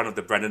Skull in front of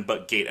the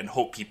Brandenburg Gate and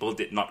hope people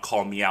did not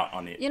call me out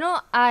on it. You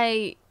know,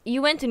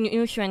 you went to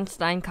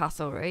Neuschwanstein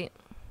Castle, right?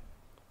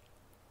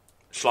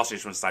 Schloss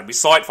Neuschwanstein. We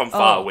saw it from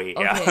far away.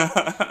 Okay.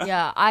 Yeah.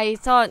 Yeah, I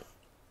thought...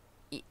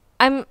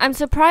 I'm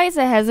surprised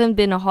there hasn't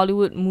been a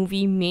Hollywood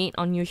movie made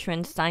on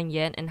Neuschwanstein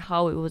yet and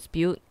how it was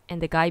built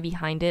and the guy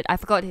behind it. I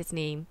forgot his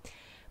name.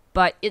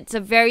 But it's a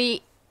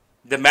very...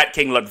 The Mad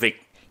King Ludwig.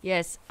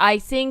 Yes, I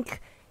think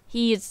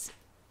he's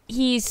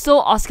so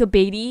Oscar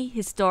baity,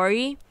 his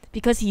story,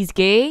 because he's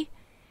gay.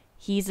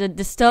 He's a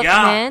disturbed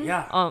Yeah, man.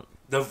 yeah.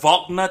 The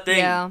Wagner thing.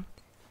 Yeah.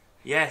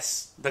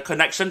 Yes, the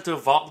connection to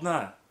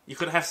Wagner. You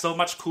could have so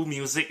much cool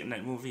music in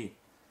that movie.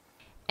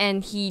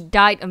 And he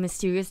died a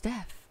mysterious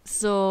death.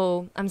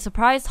 So I'm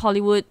surprised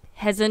Hollywood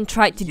hasn't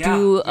tried to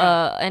do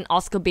an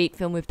Oscar bait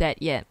film with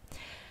that yet.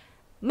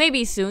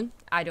 Maybe soon.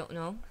 I don't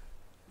know.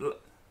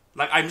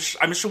 Like I'm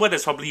sure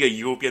there's probably a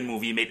European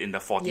movie made in the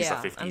 40s or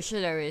 50s. I'm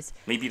sure there is.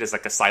 Maybe there's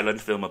like a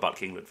silent film about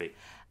King Ludwig.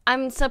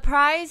 I'm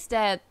surprised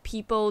that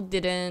people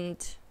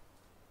didn't.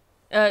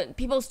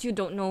 People still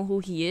don't know who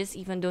he is,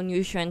 even though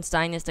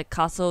Neuschwanstein is the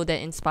castle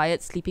that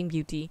inspired Sleeping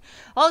Beauty.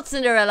 Or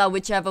Cinderella,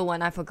 whichever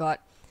one, I forgot.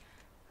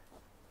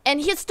 And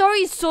his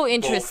story is so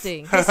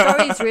interesting. His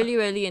story is really,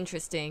 really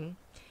interesting.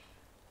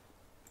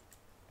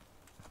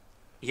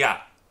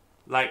 Yeah.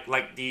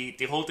 Like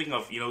the whole thing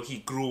of, he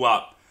grew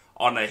up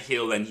on a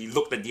hill and he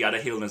looked at the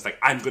other hill and was like,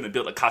 I'm going to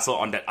build a castle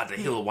on that other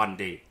hill one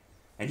day.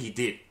 And he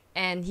did.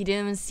 And he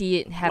didn't even see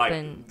it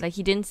happen. Like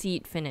he didn't see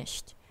it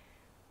finished.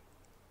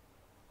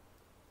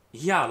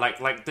 Yeah,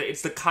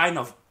 it's the kind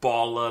of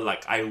baller,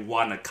 like, I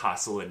want a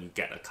castle and you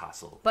get a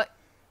castle. But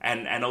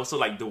and also,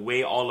 like, the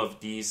way all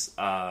of these,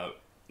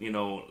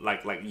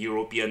 like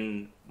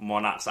European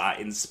monarchs are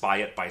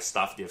inspired by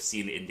stuff they've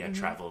seen in their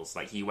travels.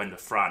 Like, he went to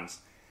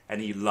France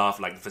and he loved,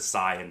 like,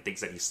 Versailles and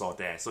things that he saw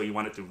there. So he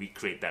wanted to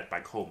recreate that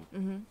back home.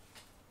 Mm-hmm.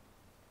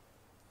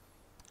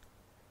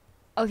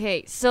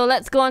 Okay, so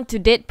let's go on to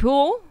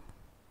Deadpool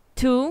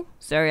 2.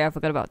 Sorry, I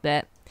forgot about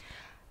that.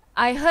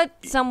 I heard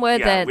somewhere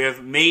that... we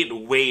have made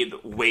Wade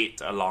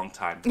wait a long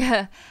time.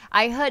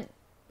 I heard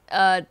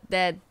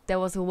that there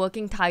was a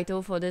working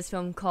title for this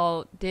film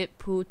called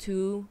Deadpool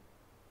 2.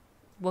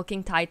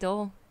 Working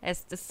title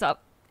as the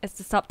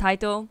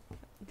subtitle.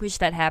 Wish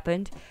that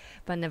happened,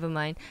 but never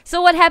mind.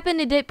 So what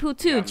happened in Deadpool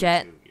 2,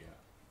 Jet?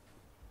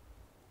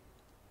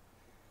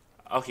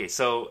 Okay,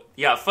 so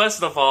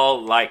first of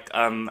all,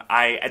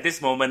 at this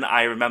moment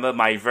I remember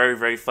my very,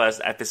 very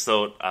first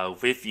episode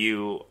with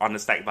you on the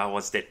Stack Bar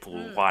was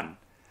Deadpool 1.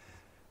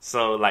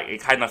 So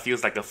it kind of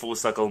feels like a full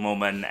circle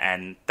moment,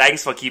 and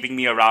thanks for keeping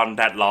me around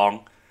that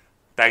long.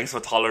 Thanks for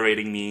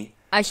tolerating me.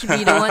 I should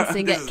be the one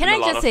saying that. Can I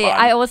just say,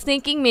 I was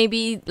thinking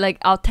maybe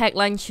our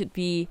tagline should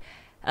be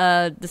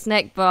the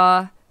snack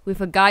bar with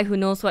a guy who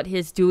knows what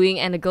he's doing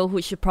and a girl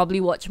who should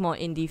probably watch more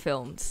indie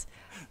films.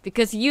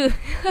 Because you...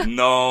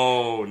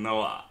 No.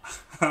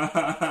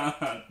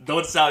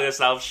 Don't sell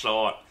yourself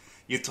short.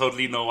 You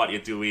totally know what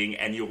you're doing,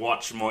 and you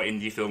watch more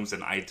indie films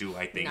than I do,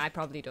 I think. No, I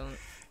probably don't.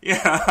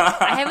 Yeah.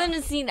 I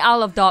haven't seen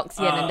Isle of Dogs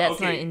yet, and that's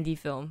not an indie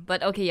film.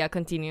 But okay, yeah,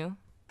 continue.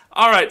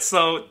 Alright,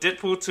 so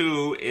Deadpool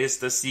 2 is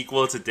the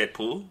sequel to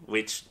Deadpool,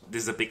 which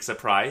is a big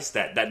surprise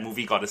that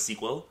movie got a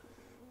sequel.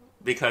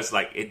 Because,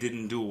 it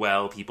didn't do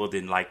well, people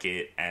didn't like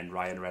it, and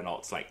Ryan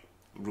Reynolds,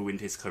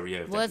 ruined his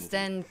career. Worse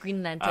than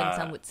Green Lantern,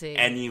 some would say.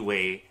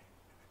 Anyway,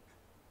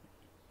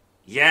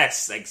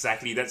 yes,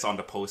 exactly. That's on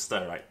the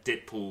poster, right?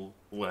 Deadpool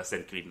worse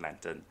than Green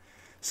Lantern.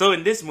 So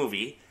in this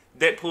movie,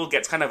 Deadpool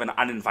gets kind of an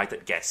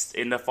uninvited guest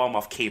in the form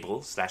of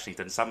Cable /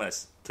 Nathan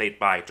Summers, played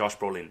by Josh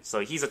Brolin. So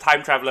he's a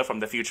time traveler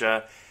from the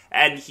future,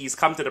 and he's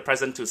come to the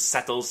present to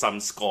settle some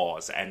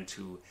scores and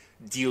to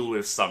deal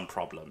with some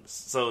problems.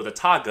 So the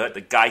target, the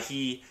guy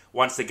he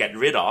wants to get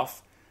rid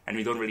of, and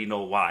we don't really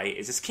know why,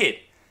 is his kid,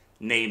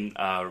 named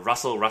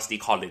Russell Rusty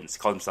Collins. He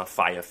calls himself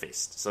Fire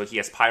Fist. So he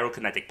has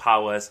pyrokinetic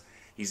powers.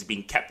 He's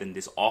being kept in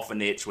this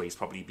orphanage where he's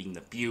probably being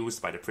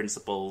abused by the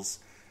principals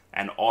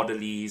and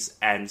orderlies.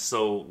 And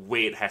so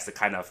Wade has to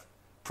kind of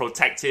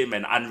protect him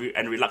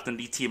and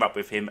reluctantly team up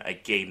with him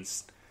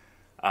against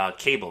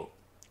Cable.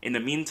 In the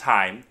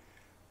meantime,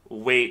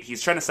 Wade,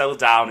 he's trying to settle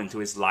down into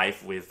his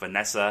life with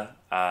Vanessa,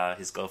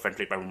 his girlfriend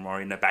played by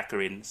Morena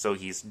Baccarin. So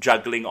he's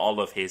juggling all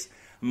of his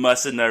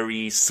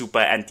mercenary, super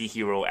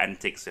anti-hero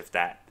antics with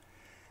that.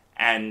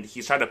 And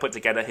he's trying to put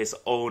together his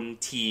own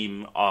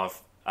team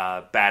of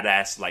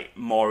badass,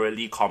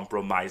 morally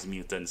compromised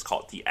mutants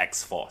called the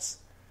X-Force.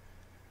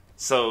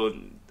 So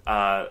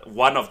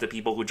one of the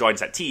people who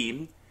joins that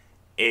team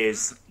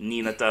is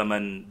Nina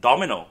Thurman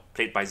Domino,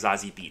 played by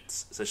Zazie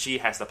Beetz. So she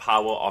has the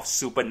power of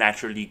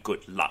supernaturally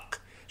good luck.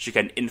 She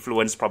can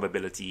influence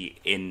probability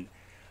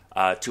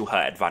to her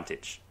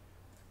advantage.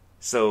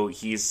 So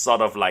he's sort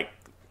of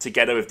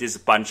together with this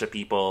bunch of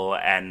people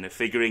and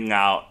figuring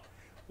out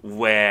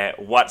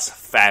what's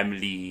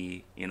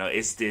family,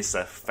 is this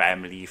a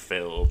family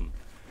film?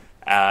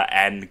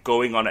 And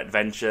going on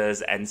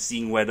adventures and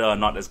seeing whether or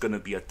not there's going to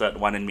be a third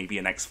one and maybe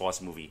an X-Force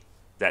movie.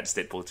 That's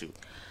Deadpool 2.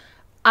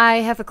 I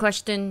have a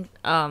question.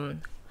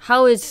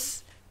 How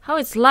is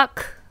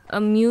luck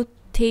a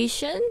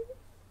mutation?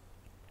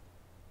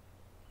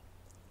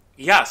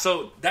 Yeah,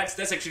 so that's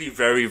actually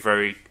very,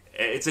 very...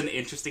 It's an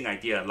interesting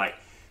idea.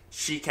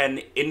 She can...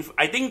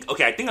 I think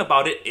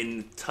about it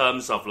in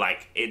terms of,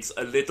 it's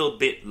a little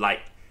bit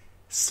like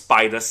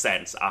Spider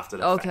Sense after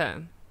the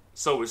fact.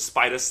 So with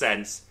Spider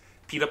Sense,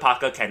 Peter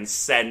Parker can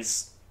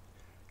sense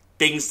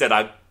things that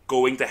are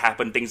going to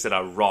happen, things that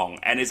are wrong.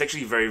 And it's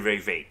actually very, very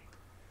vague.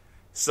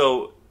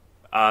 So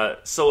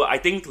I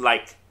think,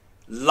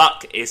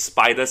 luck is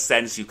Spider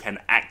Sense you can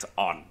act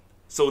on.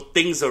 So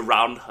things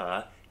around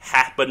her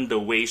happen the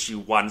way she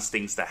wants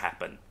things to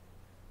happen.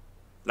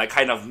 Like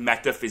kind of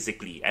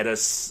metaphysically at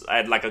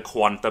like a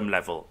quantum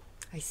level.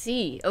 I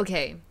see.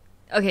 Okay.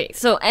 Okay,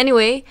 so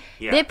anyway,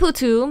 Yeah. Deadpool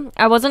 2,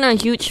 I wasn't a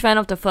huge fan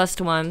of the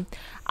first one.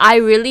 I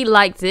really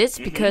liked this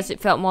because it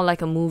felt more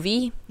like a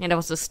movie, and there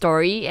was a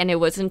story, and it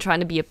wasn't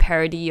trying to be a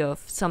parody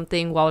of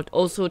something while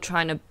also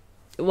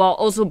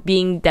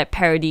being that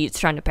parody it's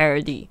trying to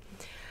parody.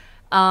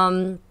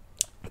 Third,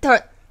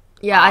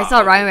 yeah, I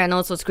thought Ryan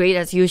Reynolds was great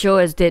as usual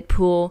as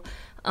Deadpool.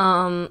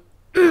 I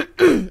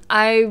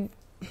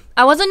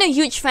wasn't a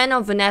huge fan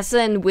of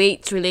Vanessa and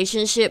Wade's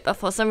relationship, but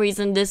for some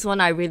reason this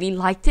one I really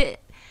liked it.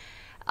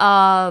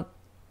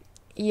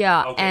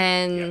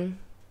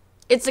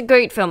 It's a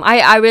great film.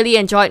 I really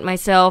enjoyed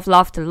myself,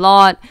 laughed a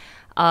lot.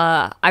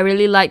 I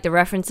really liked the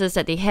references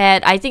that they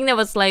had. I think there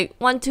was like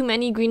one too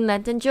many Green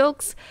Lantern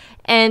jokes,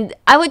 and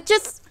I would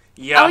just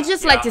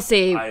like to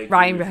say,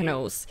 Ryan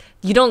Reynolds,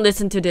 you don't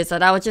listen to this,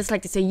 but I would just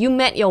like to say you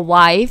met your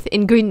wife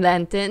in Green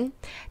Lantern.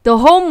 The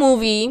whole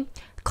movie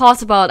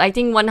cost about, I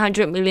think,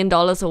 $100 million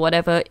or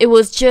whatever. It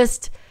was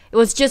just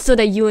so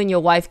that you and your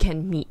wife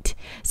can meet.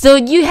 So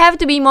you have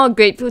to be more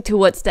grateful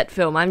towards that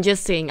film. I'm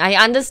just saying. I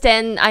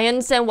understand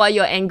why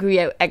you're angry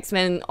at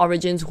X-Men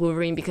Origins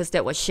Wolverine, because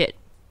that was shit.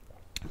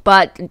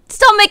 But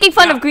stop making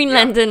fun of Green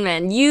Lantern,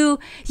 man. You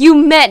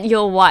met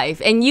your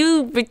wife and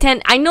you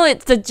pretend. I know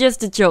it's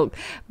just a joke,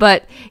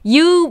 but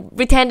you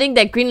pretending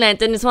that Green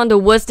Lantern is one of the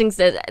worst things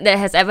that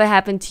has ever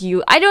happened to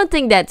you. I don't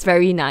think that's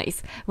very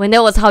nice when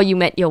that was how you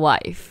met your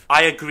wife.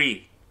 I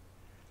agree.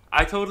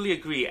 I totally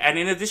agree. And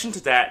in addition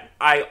to that,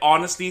 I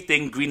honestly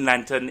think Green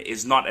Lantern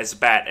is not as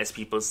bad as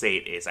people say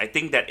it is. I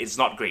think that it's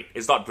not great.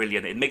 It's not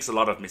brilliant. It makes a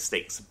lot of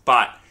mistakes.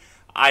 But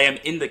I am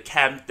in the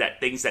camp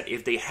that thinks that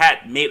if they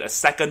had made a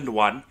second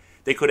one,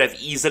 they could have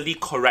easily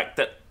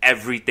corrected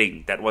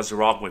everything that was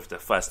wrong with the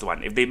first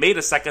one. If they made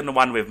a second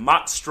one with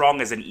Mark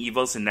Strong as an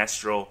evil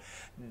Sinestro,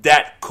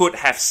 that could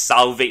have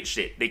salvaged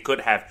it. They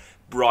could have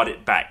brought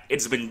it back.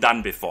 It's been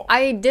done before.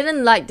 I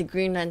didn't like the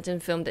Green Lantern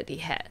film that they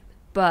had,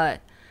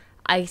 but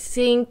I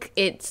think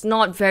it's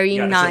not very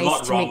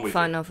nice to make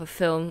fun of a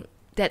film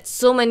that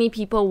so many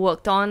people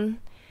worked on.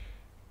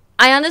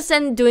 I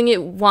understand doing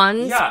it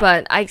once,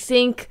 but I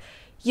think,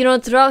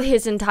 throughout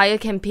his entire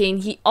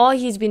campaign, all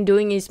he's been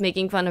doing is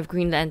making fun of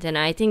Green Lantern.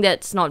 And I think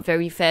that's not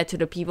very fair to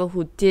the people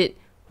who did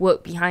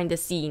work behind the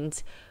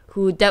scenes,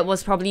 who that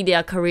was probably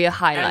their career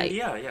highlight.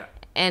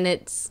 And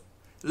it's...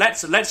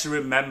 Let's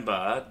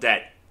remember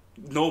that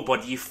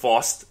nobody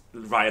forced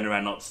Ryan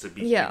Reynolds to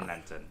be Green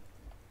Lantern.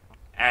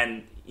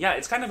 And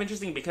it's kind of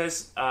interesting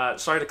because,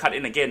 sorry to cut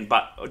in again,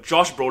 but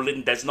Josh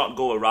Brolin does not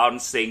go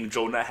around saying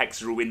Jonah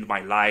Hex ruined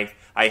my life,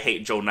 I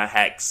hate Jonah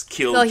Hex,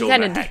 kill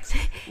Jonah Hex.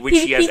 Which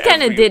he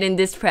kind of did in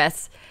this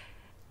press.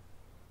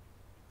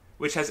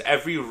 Which has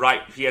every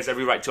right, he has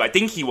every right to. I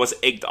think he was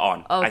egged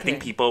on. Okay. I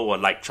think people were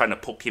like trying to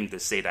poke him to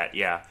say that,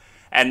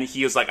 And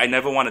he was like, I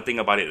never want to think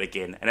about it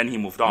again. And then he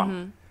moved on.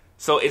 Mm-hmm.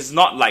 So it's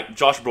not like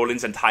Josh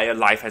Brolin's entire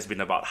life has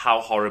been about how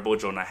horrible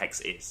Jonah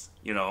Hex is,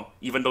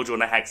 even though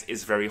Jonah Hex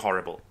is very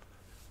horrible.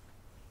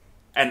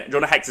 And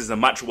Jonah Hex is a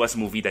much worse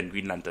movie than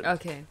Green Lantern.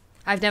 Okay.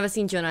 I've never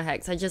seen Jonah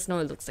Hex. I just know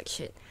it looks like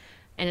shit.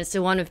 And it's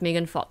the one with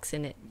Megan Fox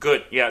in it.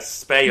 Good. Yeah,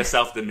 spare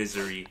yourself the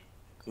misery.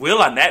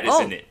 Will Arnett is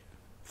in it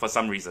for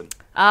some reason.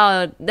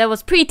 Oh, that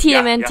was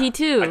pre-TMNT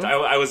too.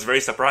 I was very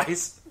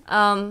surprised.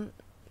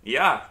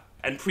 Yeah,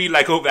 and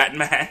pre-Lego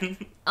Batman.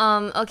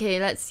 Okay,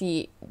 let's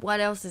see. What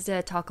else is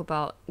there to talk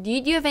about? Do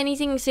you have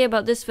anything to say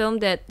about this film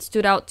that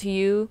stood out to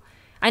you?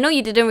 I know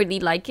you didn't really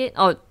like it.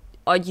 Or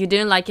you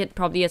didn't like it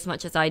probably as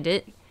much as I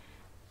did.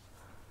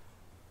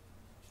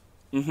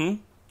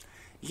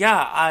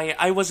 Yeah,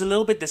 I was a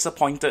little bit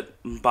disappointed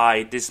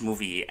by this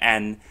movie,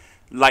 and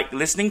like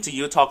listening to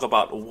you talk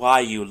about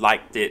why you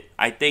liked it,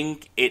 I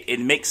think it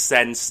makes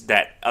sense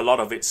that a lot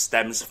of it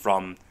stems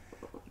from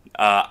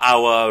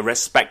our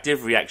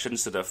respective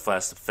reactions to the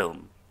first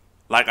film.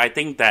 Like, I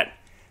think that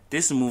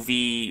this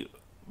movie,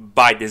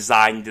 by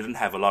design, didn't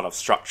have a lot of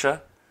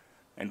structure,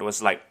 and it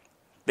was like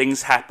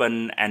things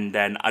happen and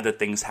then other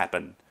things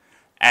happen.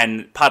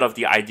 And part of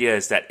the idea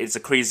is that it's a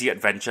crazy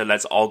adventure,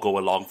 let's all go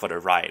along for the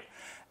ride.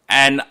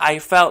 And I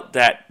felt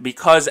that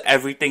because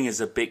everything is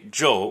a big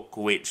joke,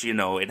 which,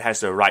 it has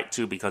the right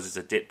to because it's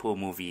a Deadpool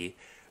movie,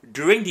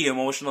 during the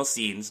emotional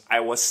scenes, I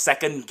was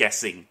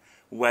second-guessing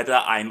whether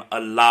I'm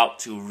allowed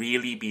to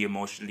really be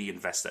emotionally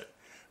invested.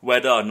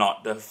 Whether or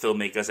not the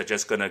filmmakers are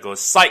just gonna go,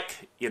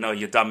 psych, you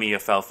dummy, you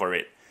fell for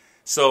it.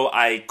 So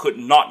I could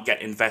not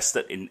get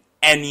invested in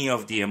any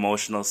of the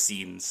emotional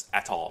scenes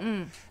at all.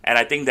 And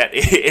I think that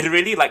it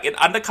really,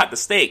 it undercut the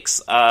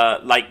stakes.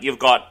 You've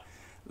got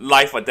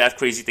life or death,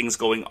 crazy things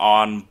going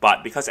on,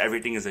 but because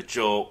everything is a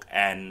joke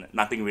and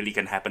nothing really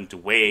can happen to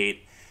Wade,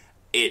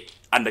 it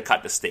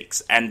undercut the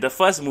stakes. And the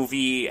first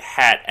movie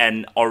had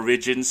an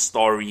origin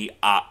story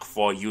arc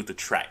for you to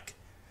track.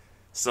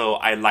 So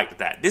I liked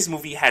that. This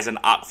movie has an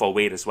arc for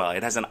Wade as well.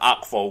 It has an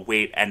arc for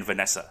Wade and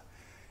Vanessa.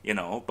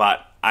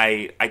 But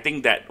I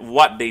think that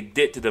what they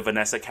did to the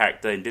Vanessa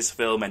character in this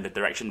film and the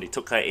direction they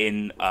took her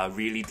in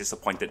really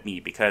disappointed me,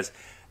 because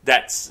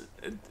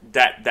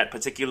that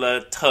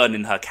particular turn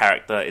in her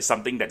character is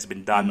something that's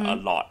been done a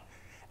lot.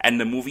 And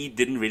the movie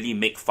didn't really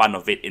make fun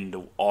of it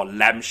or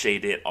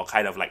lampshade it or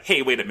kind of like,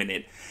 hey, wait a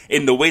minute,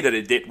 in the way that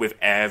it did with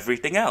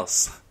everything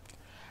else.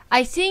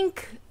 I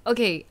think,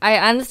 okay, I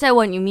understand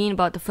what you mean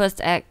about the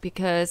first act,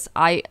 because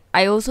I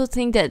also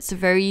think that it's a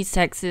very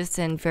sexist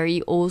and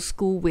very old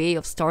school way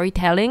of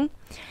storytelling.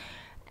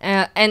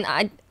 Of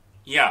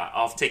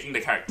taking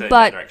the character in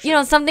that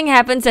direction. Something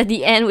happens at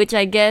the end, which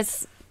I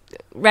guess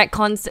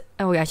retcons.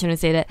 Oh, I shouldn't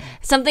say that.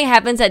 Something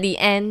happens at the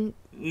end.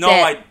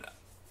 No,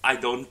 I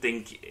don't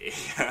think.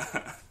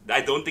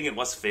 I don't think it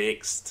was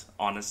fixed.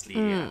 Honestly,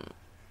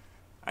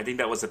 I think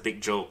that was a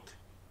big joke.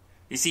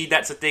 You see,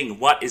 that's the thing.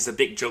 What is a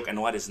big joke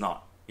and what is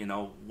not?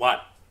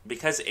 What?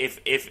 Because if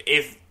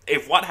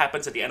what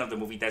happens at the end of the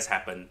movie does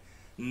happen,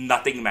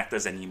 nothing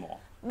matters anymore.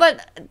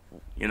 But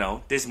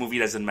this movie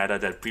doesn't matter.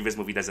 The previous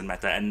movie doesn't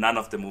matter, and none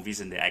of the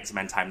movies in the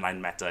X-Men timeline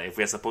matter if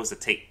we're supposed to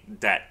take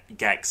that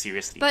gag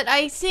seriously. But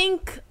I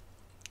think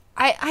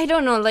I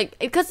don't know, like,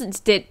 because it's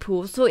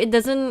Deadpool, so it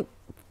doesn't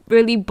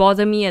really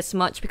bother me as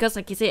much, because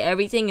like you say,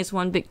 everything is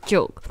one big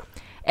joke.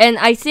 And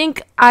I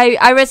think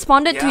I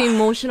responded to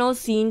emotional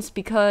scenes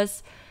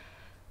because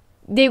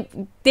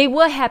they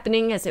were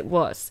happening as it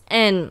was.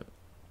 And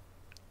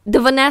the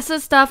Vanessa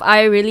stuff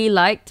I really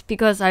liked,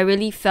 because I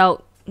really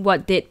felt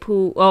what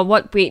Deadpool or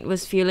what Wade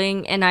was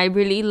feeling, and I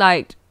really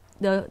liked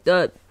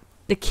the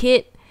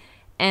kid.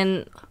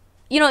 And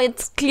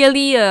it's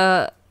clearly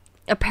a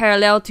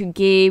parallel to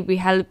gay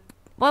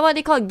what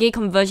they call it, gay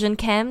conversion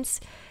camps,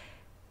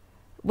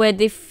 where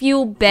they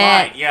feel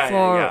bad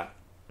for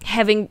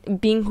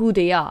being who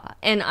they are.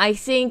 And I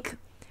think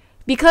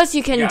because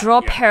you can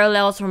draw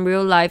parallels from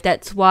real life,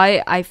 that's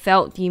why I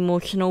felt the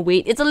emotional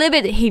weight. It's a little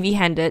bit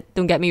heavy-handed,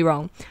 don't get me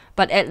wrong,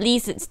 but at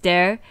least it's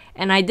there,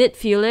 and I did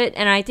feel it.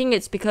 And I think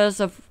it's because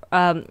of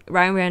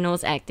Ryan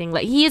Reynolds acting.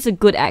 Like, he is a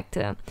good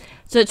actor,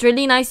 so it's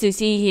really nice to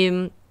see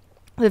him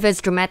with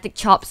his dramatic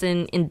chops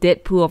in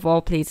Deadpool of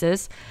all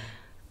places.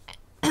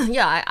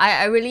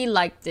 I really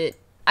liked it.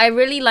 I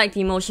really liked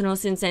the emotional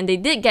scenes, and they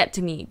did get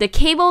to me. The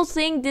cable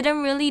thing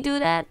didn't really do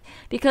that,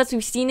 because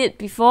we've seen it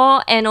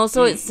before, and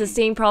also it's the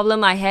same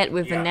problem I had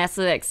with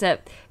Vanessa,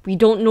 except we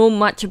don't know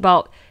much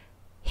about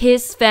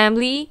his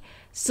family,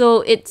 so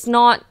it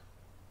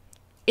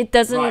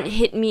doesn't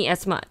hit me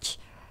as much.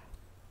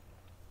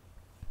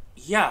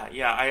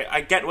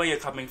 I get where you're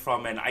coming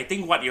from, and I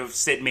think what you've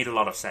said made a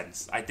lot of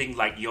sense. I think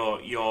like your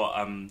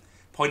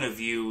point of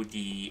view,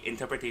 the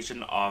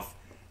interpretation of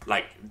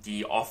like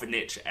the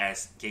orphanage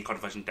as gay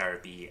conversion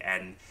therapy,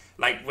 and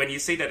like when you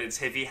say that it's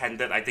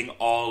heavy-handed, I think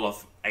all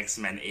of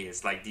X-Men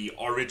is like the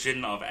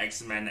origin of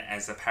X-Men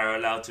as a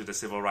parallel to the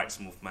civil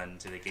rights movement,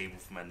 to the gay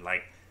movement,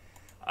 like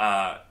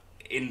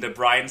in the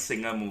Bryan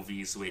Singer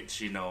movies,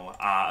 which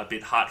are a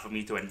bit hard for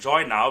me to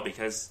enjoy now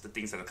because the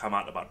things that have come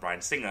out about Bryan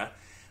Singer,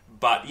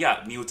 but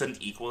mutant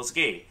equals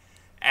gay.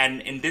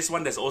 And in this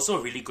one, there's also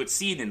a really good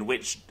scene in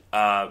which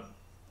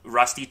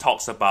Rusty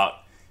talks about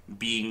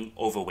being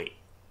overweight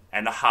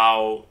and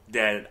how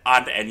there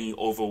aren't any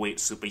overweight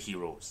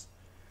superheroes.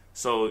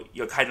 So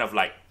you're kind of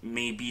like,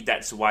 maybe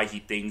that's why he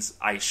thinks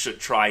I should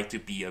try to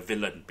be a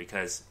villain,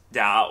 because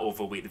there are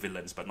overweight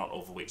villains but not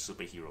overweight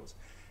superheroes.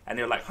 And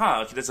you're like,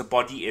 okay, there's a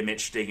body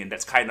image thing, and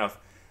that's kind of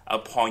a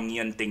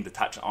poignant thing to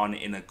touch on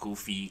in a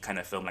goofy kind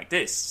of film like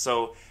this.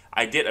 So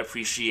I did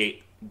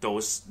appreciate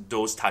those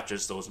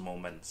touches, those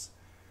moments.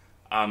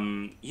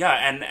 And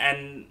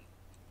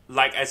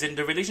like, as in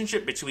the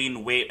relationship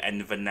between Wade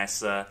and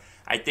Vanessa,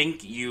 I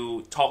think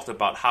you talked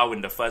about how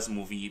in the first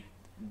movie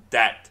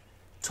that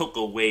took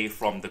away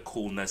from the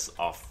coolness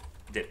of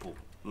Deadpool.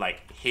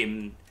 Like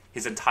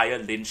his entire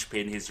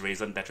linchpin, his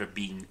raison d'etre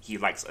being he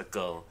likes a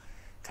girl,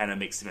 kind of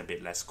makes him a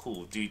bit less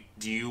cool. Do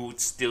you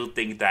still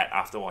think that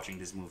after watching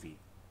this movie?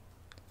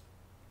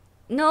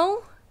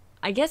 No,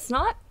 I guess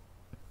not.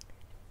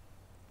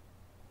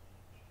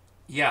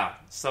 Yeah,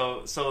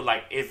 so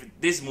like if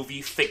this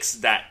movie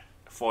fixed that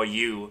for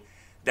you,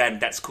 then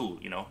that's cool,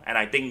 And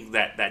I think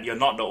that you're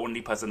not the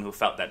only person who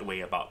felt that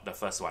way about the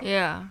first one.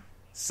 Yeah.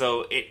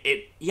 So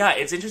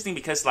it's interesting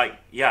because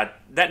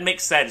that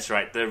makes sense,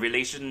 right? The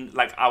relation,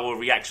 like our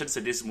reactions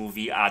to this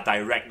movie are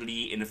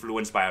directly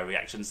influenced by our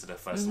reactions to the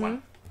first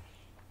one.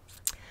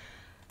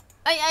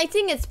 I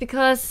think it's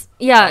because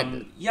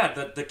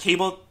the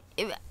cable.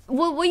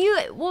 What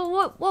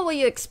were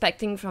you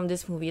expecting from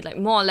this movie? Like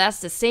more or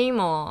less the same,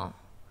 or?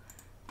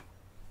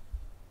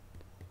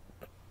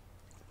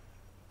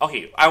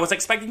 Okay, I was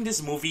expecting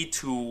this movie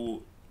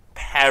to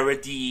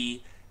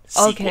parody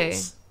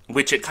sequels,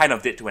 which it kind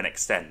of did to an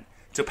extent.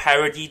 To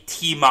parody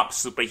team-up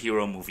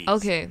superhero movies.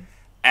 Okay.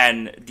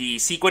 And the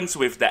sequence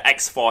with the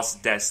X-Force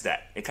does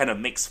that. It kind of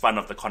makes fun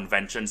of the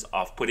conventions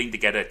of putting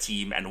together a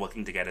team and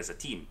working together as a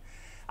team.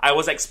 I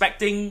was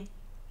expecting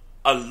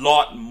a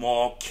lot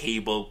more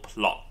cable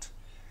plot.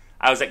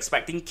 I was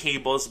expecting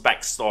Cable's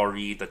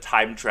backstory, the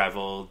time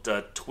travel,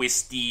 the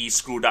twisty,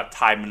 screwed up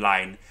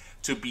timeline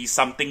to be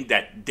something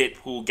that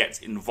Deadpool gets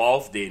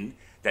involved in,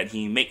 that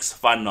he makes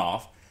fun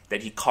of,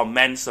 that he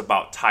comments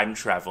about time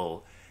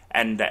travel,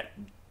 and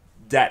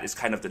that is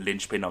kind of the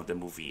linchpin of the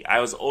movie. I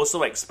was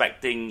also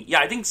expecting,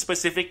 I think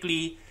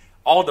specifically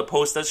all the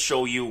posters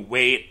show you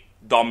Wade,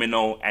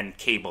 Domino, and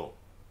Cable.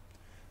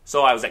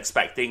 So I was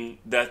expecting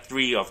the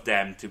three of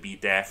them to be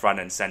there front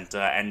and center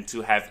and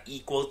to have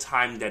equal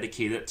time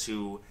dedicated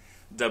to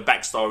the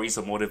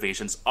backstories or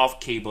motivations of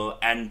Cable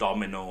and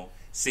Domino,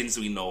 since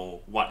we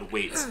know what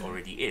Wade's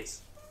already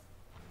is.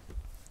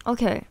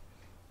 Okay.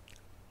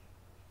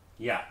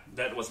 Yeah,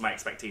 that was my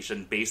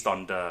expectation based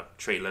on the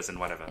trailers and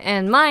whatever.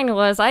 And mine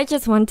was, I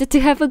just wanted to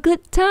have a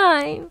good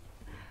time.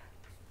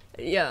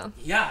 Yeah.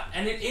 Yeah,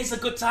 and it is a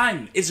good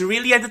time. It's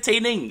really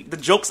entertaining. The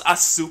jokes are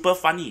super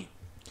funny.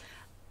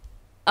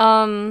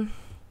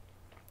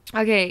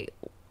 Okay.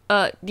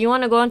 Do you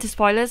want to go on to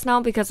spoilers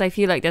now? Because I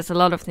feel like there's a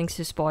lot of things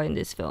to spoil in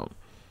this film.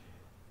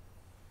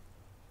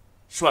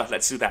 Sure,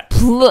 let's do that.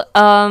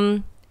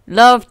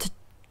 Loved.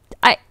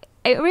 I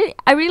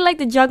really like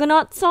the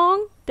Juggernaut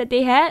song that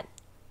they had.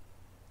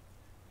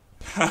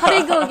 How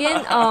did it go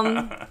again?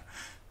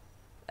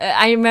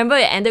 I remember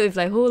it ended with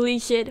like holy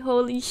shit,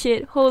 holy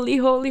shit, holy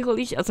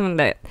shit, or something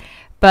like that.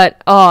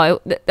 But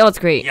that was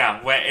great.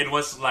 Yeah, where it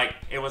was like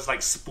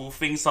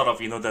spoofing sort of,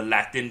 the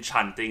Latin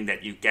chanting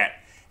that you get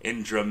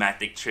in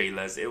dramatic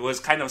trailers. It was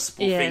kind of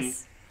spoofing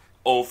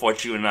O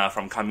Fortuna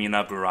from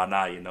Camina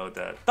Burana,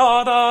 the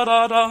da da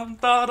da da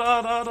da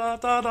da da da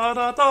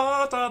da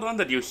da da da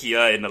that you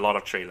hear in a lot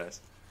of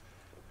trailers.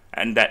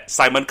 And that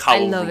Simon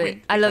Cowell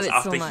ruined. I love it so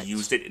after much. He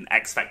used it in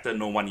X Factor,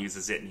 no one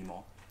uses it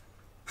anymore.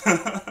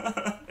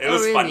 It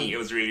was really funny. It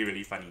was really,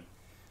 really funny.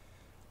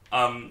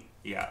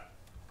 Yeah.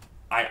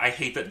 I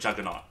hated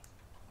Juggernaut.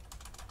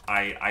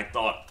 I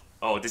thought,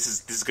 this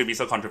is gonna be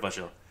so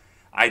controversial.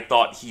 I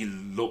thought he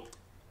looked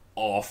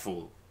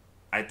awful.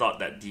 I thought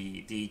that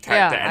the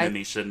character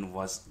animation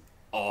was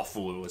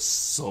awful. It was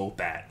so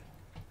bad.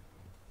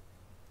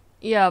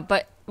 Yeah,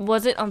 but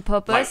was it on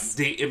purpose? Like,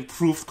 they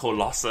improved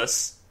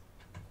Colossus.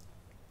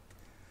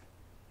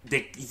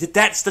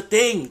 That's the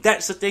thing.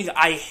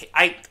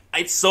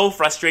 It's so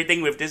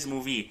frustrating with this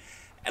movie.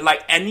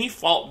 Like, any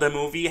fault the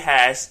movie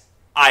has,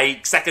 I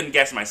second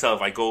guess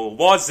myself. I go,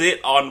 was it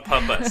on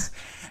purpose?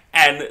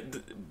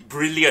 And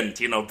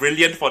brilliant,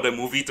 brilliant for the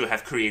movie to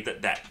have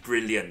created that.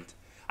 Brilliant.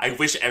 I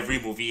wish every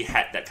movie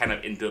had that kind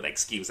of inbuilt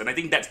excuse. And I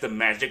think that's the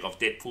magic of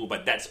Deadpool,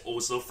 but that's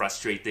also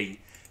frustrating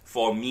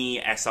for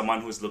me as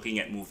someone who's looking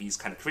at movies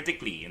kind of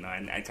critically, and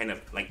kind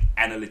of like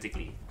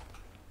analytically.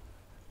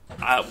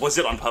 Was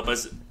it on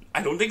purpose?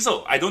 I don't think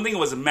so. I don't think it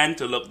was meant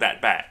to look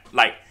that bad.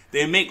 Like,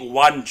 they make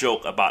one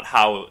joke about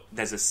how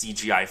there's a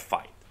CGI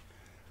fight.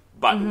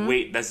 But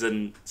Wade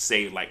doesn't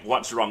say, like,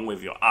 what's wrong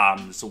with your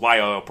arms? Why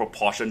are your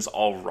proportions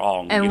all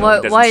wrong? And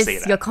why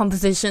is your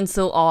composition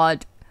so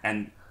odd?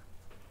 And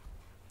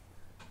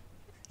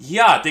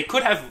yeah, they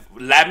could have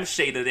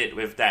lampshaded it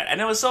with that.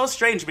 And it was so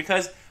strange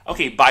because,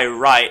 okay, by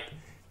right,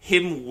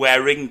 him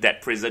wearing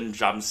that prison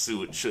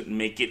jumpsuit should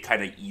make it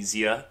kind of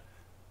easier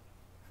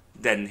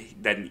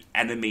than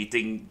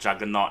animating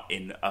Juggernaut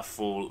in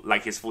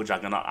his full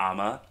Juggernaut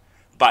armor.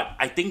 But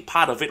I think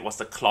part of it was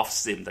the cloth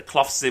sim. The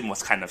cloth sim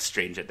was kind of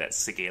strange at that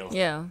scale.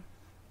 Yeah.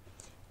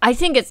 I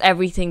think it's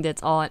everything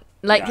that's odd.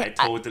 Like, yeah, it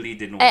totally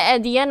didn't work.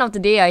 At the end of the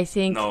day, I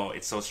think... No,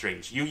 it's so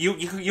strange.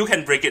 You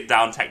can break it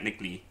down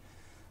technically.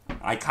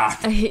 I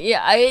can't.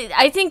 Yeah,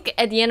 I think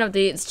at the end of the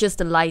day, it's just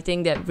the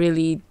lighting that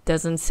really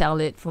doesn't sell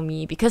it for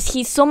me. Because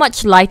he's so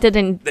much lighter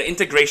than... The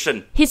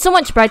integration. He's so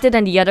much brighter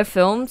than the other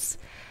films.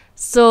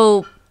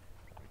 So,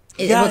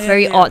 it was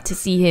very odd to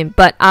see him.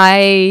 But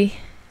I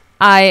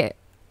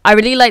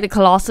really like the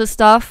Colossus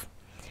stuff.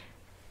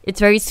 It's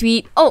very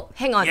sweet. Oh,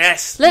 hang on.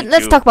 Yes.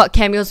 Let's talk about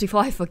cameos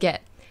before I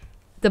forget.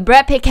 The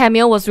Brad Pitt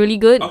cameo was really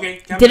good. Okay.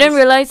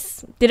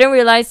 Cameos. Didn't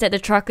realize that the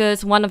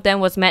truckers, one of them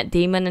was Matt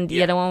Damon and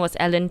the other one was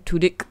Alan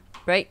Tudyk,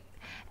 right?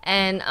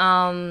 And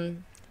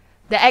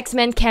the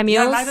X-Men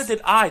cameos. Yeah, neither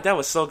did I. That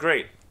was so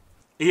great.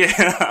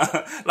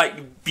 Yeah,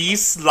 like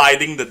Beast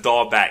sliding the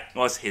door back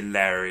was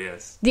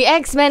hilarious. The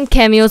X-Men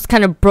cameos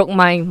kind of broke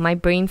my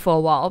brain for a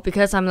while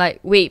because I'm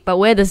like, wait, but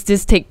where does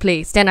this take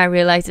place? Then I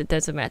realized it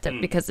doesn't matter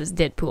because it's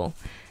Deadpool.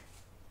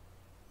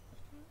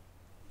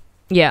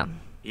 Yeah.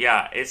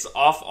 Yeah, it's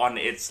off on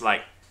its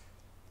like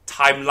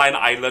timeline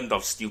island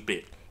of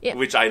stupid,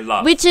 which I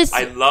love.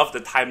 I love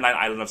the timeline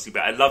island of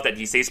stupid. I love that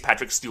he says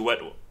Patrick Stewart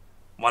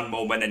one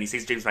moment and he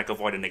says James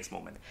McAvoy the next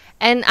moment.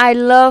 And I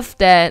love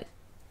that.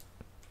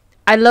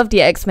 I love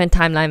the X-Men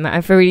timeline.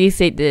 I've already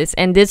said this,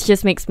 and this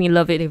just makes me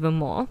love it even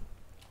more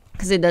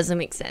because it doesn't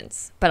make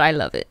sense, but I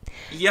love it.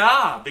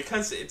 Yeah,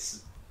 because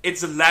it's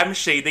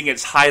lampshading,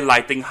 it's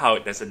highlighting how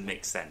it doesn't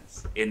make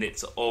sense in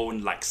its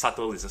own, like,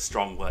 subtle is a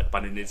strong word,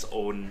 but in its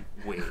own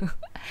way.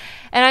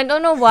 And I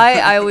don't know why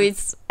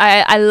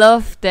I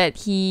love that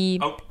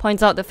he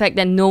points out the fact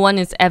that no one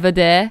is ever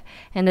there,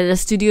 and that the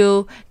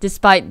studio,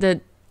 despite the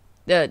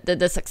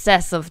the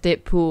success of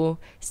Deadpool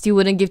still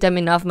wouldn't give them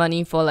enough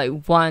money for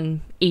like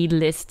one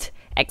A-list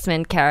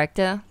X-Men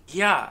character.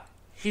 Yeah,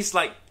 he's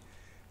like,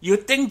 you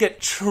think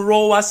that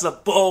throw us a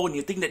bone,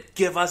 you think that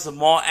give us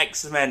more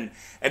X-Men,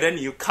 and then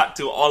you cut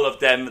to all of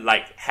them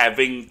like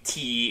having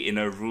tea in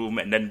a room,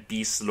 and then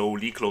B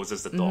slowly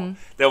closes the door.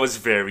 That was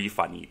very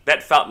funny.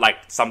 That felt like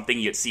something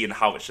you'd see in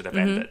How It Should Have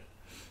Ended.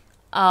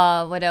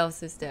 What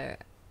else is there?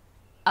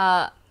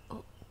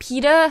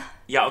 Peter?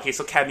 Yeah, okay,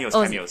 so cameos.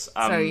 Sorry.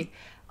 Sorry?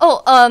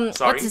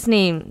 What's his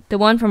name? The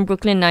one from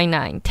Brooklyn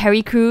Nine-Nine.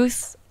 Terry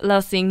Crews.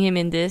 Love seeing him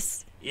in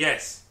this.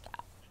 Yes,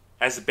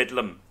 as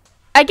Bedlam.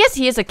 I guess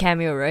he is a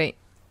cameo, right?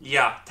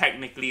 Yeah,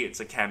 technically it's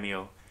a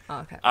cameo.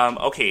 Oh,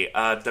 okay.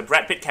 The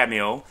Brad Pitt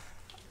cameo.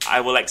 I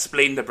will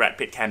explain the Brad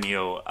Pitt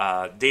cameo.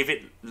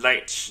 David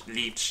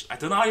Leitch, I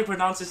don't know how you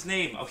pronounce his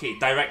name. Okay,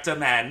 director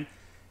man,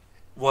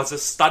 was a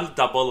stunt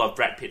double of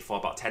Brad Pitt for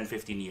about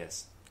 10-15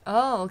 years.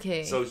 Oh,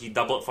 okay. So he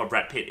doubled for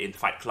Brad Pitt in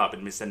Fight Club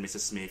and Mr. and Mrs.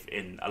 Smith,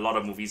 in a lot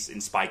of movies,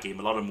 in Spy Game,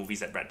 a lot of movies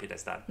that Brad Pitt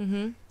has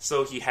done.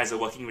 So he has a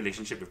working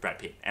relationship with Brad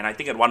Pitt. And I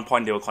think at one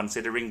point they were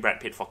considering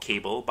Brad Pitt for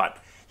Cable, but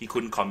he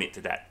couldn't commit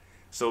to that.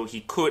 So he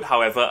could,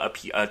 however,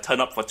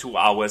 turn up for 2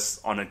 hours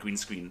on a green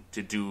screen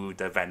to do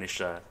the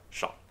Vanisher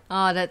shot.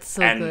 Oh, that's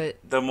so and good.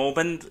 The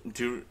moment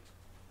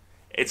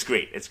it's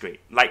great.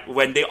 Like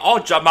when they all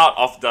jump out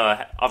of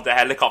the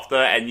helicopter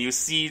and you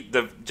see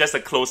just a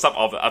close up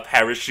of a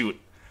parachute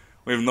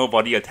with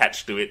nobody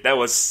attached to it. That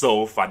was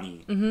so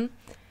funny. The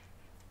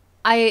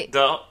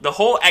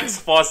whole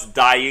X-Force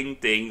dying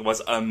thing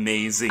was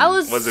amazing. I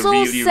was so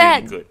really,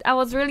 sad. really good. I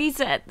was really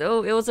sad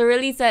though. It was a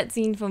really sad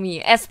scene for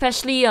me,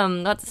 especially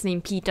what's his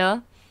name,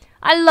 Peter.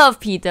 I love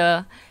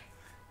Peter.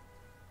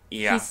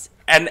 Yeah.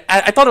 And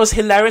I thought it was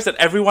hilarious that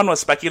everyone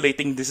was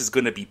speculating this is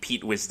going to be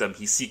Pete Wisdom.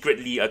 He's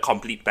secretly a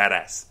complete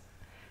badass.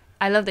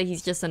 I love that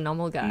he's just a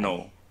normal guy.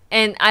 No.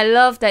 And I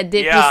love that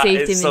Deadpool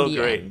saved him so in the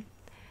great. end.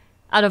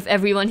 Out of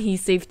everyone, he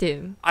saved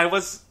him.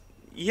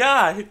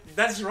 Yeah,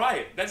 that's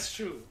right. That's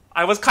true.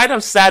 I was kind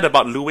of sad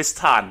about Louis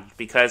Tan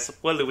because,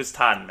 well, Louis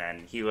Tan,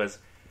 man, he was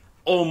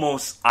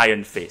almost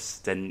Iron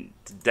Fist. Then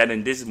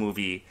in this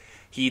movie,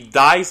 he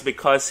dies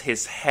because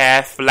his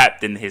hair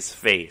flapped in his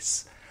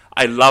face.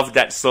 I love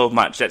that so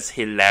much. That's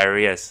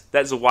hilarious.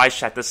 That's why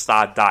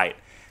Shatterstar died.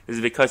 It's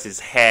because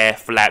his hair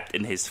flapped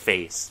in his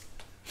face.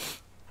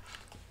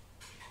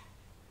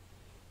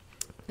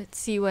 Let's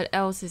see what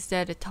else is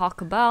there to talk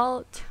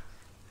about.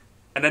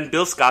 And then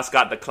Bill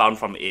Skarsgård, the clown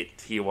from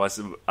It, he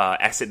was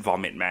Acid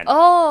Vomit Man.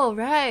 Oh,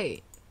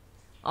 right.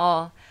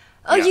 Oh,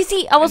 Yeah, you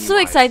see, I was so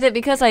Pennywise. excited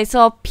because I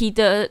saw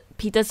Peter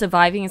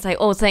surviving. It's like,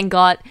 oh, thank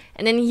God.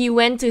 And then he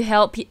went to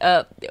help,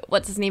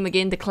 what's his name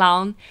again? The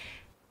clown.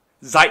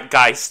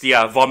 Zeitgeist,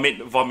 yeah,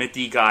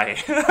 vomity guy.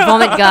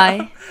 Vomit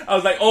guy. I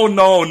was like, oh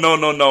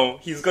no.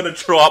 He's gonna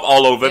throw up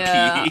all over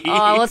Yeah. P. Oh,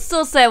 I was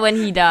so sad when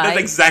he died. That's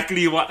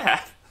exactly what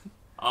happened.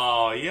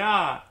 Oh,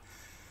 yeah.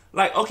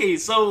 Like, okay,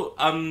 so,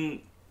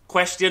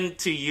 question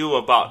to you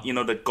about,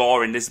 the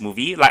gore in this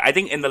movie. Like, I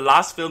think in the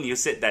last film you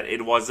said that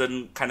it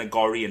wasn't kind of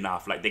gory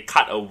enough. Like, they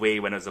cut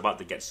away when it was about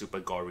to get super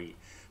gory.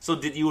 So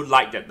did you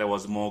like that there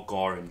was more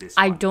gore in this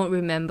I one? don't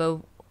remember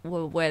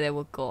where they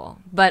would go.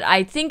 But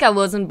I think I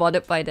wasn't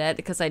bothered by that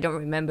because I don't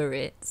remember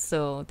it.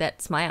 So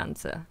that's my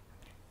answer.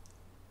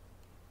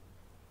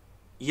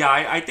 Yeah,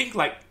 I think,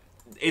 like,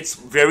 it's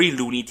very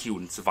Looney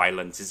Tunes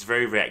violence. It's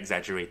very, very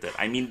exaggerated.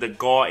 I mean, the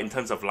gore in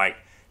terms of, like,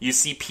 you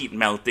see Pete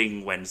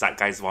melting when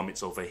Zeitgeist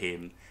vomits over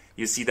him.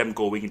 You see them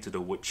going into the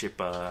wood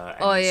chipper.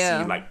 And you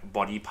see, like,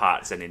 body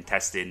parts and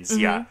intestines.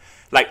 Yeah.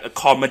 Like a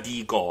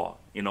comedy gore.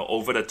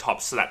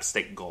 Over-the-top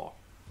slapstick gore.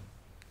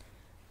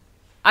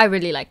 I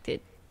really liked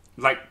it.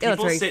 Like, It was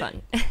people very said...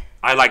 fun.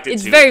 I liked it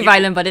It's too. very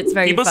violent, but it's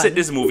very People fun. said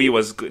this movie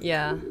was good.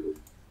 Yeah.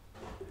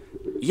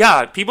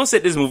 Yeah, people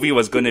said this movie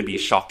was going to be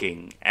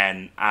shocking.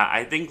 And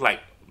I think, like,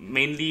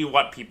 mainly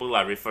what people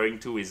are referring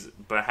to is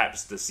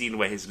perhaps the scene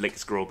where his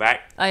legs grow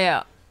back. Oh,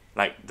 yeah.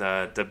 Like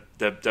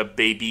the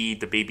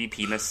baby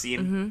penis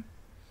scene.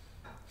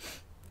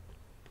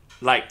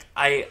 Like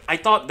I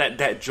thought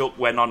that joke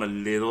went on a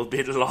little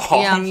bit long.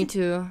 Yeah, me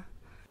too.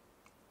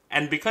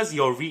 And because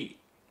they're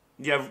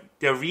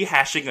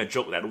rehashing a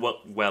joke that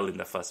worked well in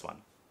the first one.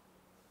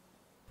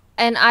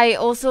 And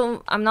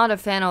I'm not a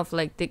fan of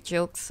like dick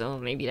jokes, so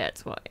maybe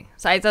that's why.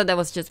 So I thought that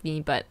was just me,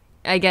 but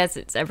I guess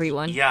it's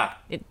everyone. Yeah.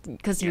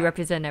 Because you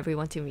represent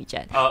everyone to me,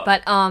 Jet.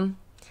 But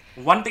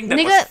one thing that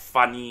was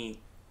funny.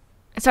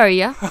 Sorry,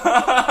 yeah?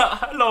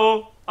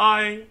 Hello,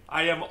 I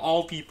am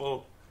all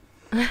people.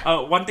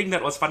 One thing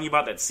that was funny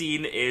about that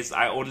scene is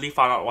I only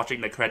found out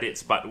watching the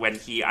credits, but when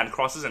he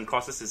uncrosses and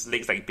crosses his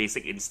legs like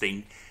Basic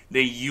Instinct,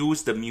 they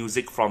use the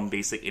music from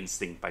Basic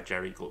Instinct by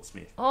Jerry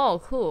Goldsmith. Oh,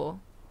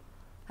 cool.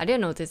 I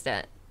didn't notice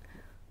that.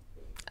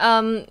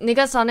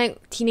 Negasonic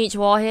Teenage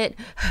Warhead.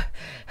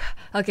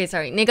 Okay,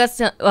 sorry.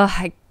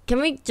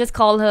 Can we just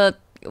call her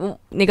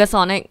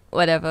Negasonic?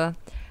 Whatever.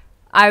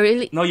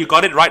 No, you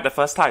got it right the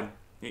first time.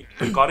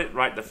 You got it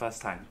right the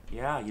first time.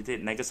 Yeah, you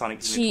did.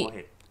 Negasonic Teenage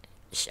Warhead.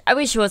 I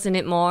wish she was in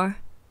it more.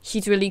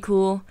 She's really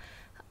cool.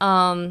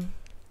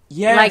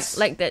 Yes.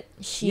 Like that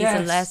she's a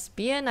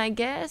lesbian, I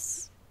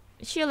guess.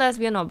 Is she a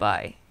lesbian or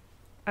bi?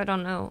 I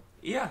don't know.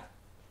 Yeah.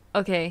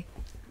 Okay.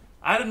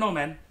 I don't know,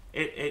 man.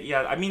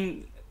 Yeah, I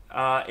mean,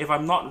 if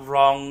I'm not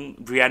wrong,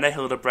 Brianna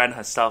Hildebrand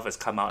herself has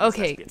come out as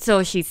lesbian.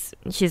 So she's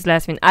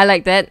lesbian. I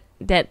like that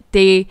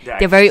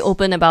they're very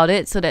open about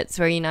it, so that's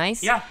very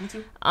nice. Yeah, me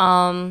too.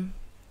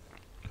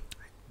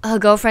 Her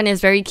girlfriend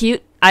is very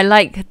cute. I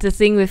like the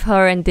thing with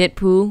her and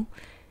Deadpool.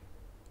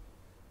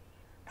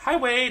 Hi,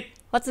 Wade.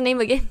 What's the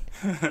name again?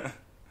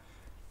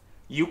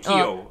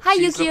 Yukio. Hi,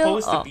 She's Yukio.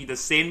 supposed to be the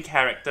same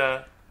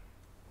character.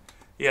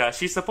 Yeah,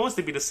 she's supposed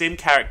to be the same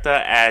character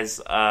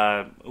as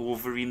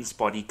Wolverine's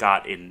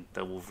bodyguard in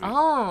the Wolverine.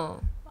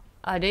 Oh,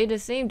 are they the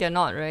same? They're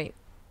not, right?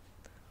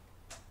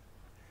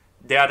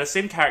 They are the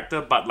same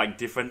character, but like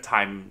different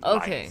timelines.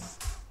 Okay.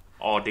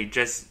 Or they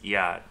just,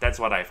 yeah, that's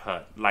what I've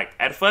heard. Like,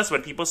 at first,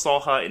 when people saw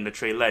her in the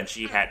trailer and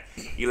she had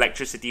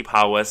electricity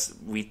powers,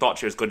 we thought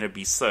she was going to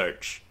be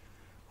Surge,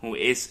 who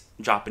is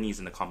Japanese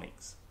in the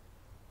comics.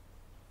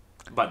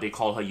 But they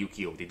call her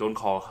Yukio. They don't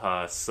call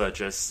her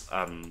Surge's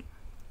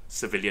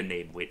civilian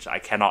name, which I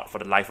cannot for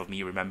the life of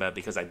me remember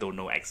because I don't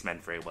know X-Men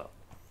very well.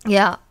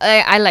 Yeah,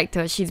 I liked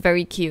her. She's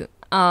very cute.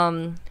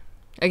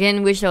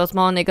 Again, wish there was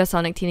more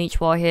Negasonic Teenage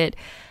Warhead.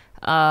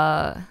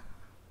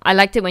 I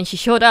liked it when she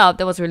showed up.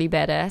 That was really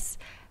badass.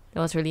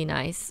 That was really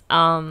nice.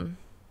 What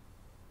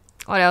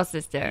else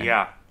is there?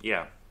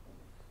 Yeah.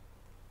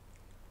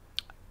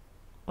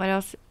 What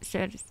else is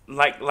there?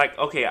 Like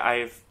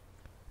okay,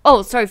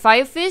 Oh, sorry,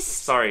 Fire Fist?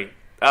 Sorry.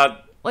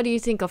 What do you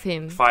think of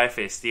him? Fire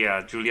Fist,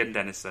 yeah, Julian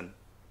Dennison.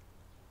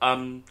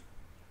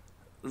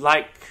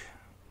 Like,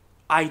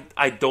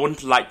 I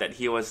don't like that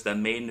he was the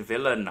main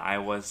villain. I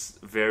was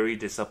very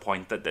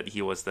disappointed that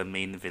he was the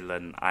main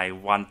villain. I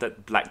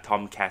wanted Black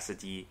Tom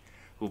Cassidy,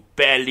 who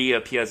barely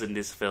appears in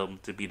this film,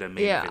 to be the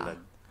main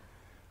villain.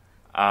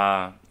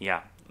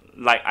 Yeah.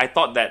 Like, I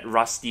thought that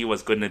Rusty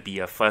was going to be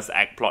a first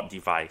act plot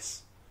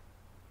device.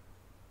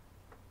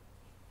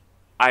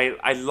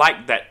 I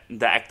like that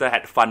the actor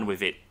had fun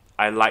with it.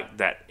 I like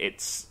that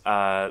it's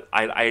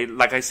I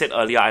like I said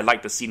earlier, I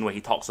like the scene where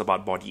he talks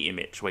about body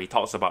image, where he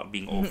talks about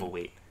being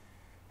overweight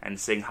and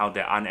saying how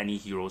there aren't any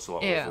heroes who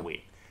are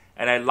overweight.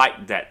 And I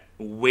like that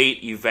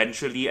Wade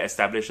eventually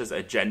establishes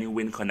a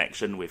genuine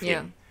connection with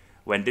him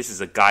when this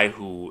is a guy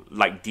who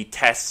like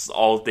detests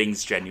all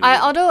things genuine.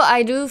 Although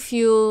I do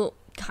feel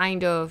I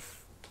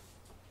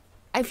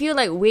feel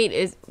like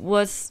Wade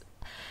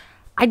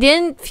I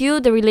didn't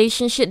feel the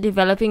relationship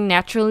developing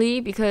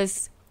naturally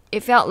because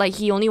it felt like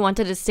he only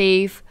wanted to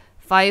save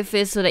Fire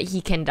Fist so that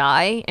he can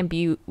die and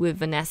be with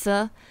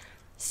Vanessa.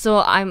 So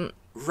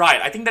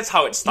Right, I think that's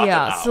how it started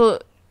out. So...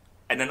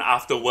 And then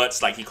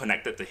afterwards, like, he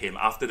connected to him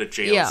after the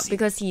jail scene.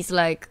 Because he's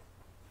like...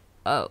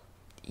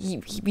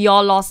 we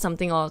all lost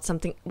something or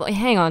something. But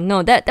hang on,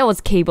 no, that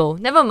was Cable.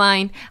 Never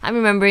mind, I'm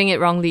remembering it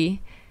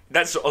wrongly.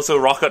 That's also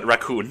Rocket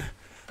Raccoon.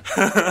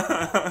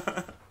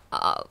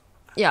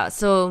 Yeah,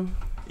 so...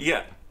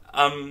 Yeah,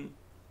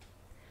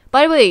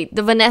 By the way,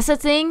 the Vanessa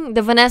thing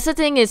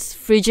is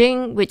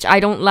fridging, which I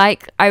don't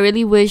like. I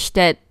really wish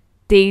that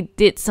they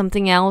did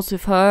something else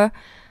with her.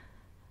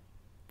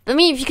 I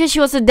mean, because she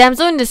was a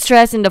damsel in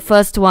distress in the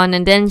first one,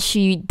 and then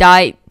she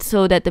died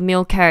so that the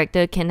male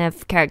character can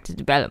have character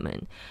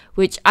development.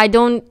 Which I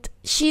don't...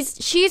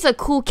 She's a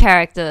cool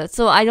character,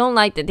 so I don't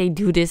like that they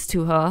do this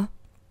to her.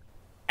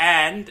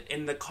 And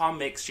in the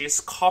comics, she's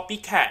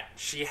copycat.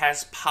 She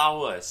has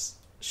powers.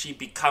 She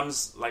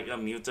becomes like a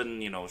mutant,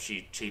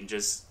 she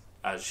changes...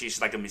 she's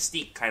like a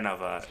Mystique kind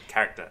of a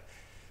character.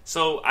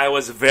 So I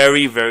was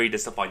very, very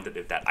disappointed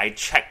with that. I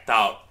checked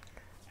out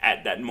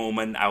at that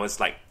moment. I was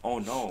like, oh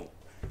no,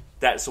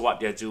 that's what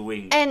they're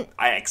doing. And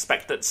I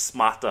expected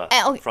smarter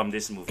from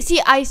this movie.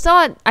 See, I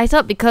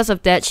thought because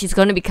of that, she's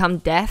going to become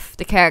Death,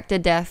 the character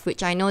Death,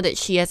 which I know that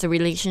she has a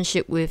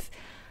relationship with...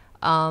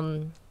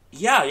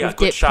 Yeah,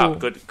 good shot,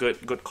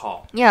 good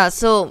call. Yeah,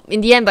 so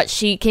in the end, but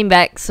she came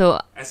back, so...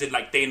 As in,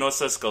 like,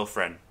 Thanos'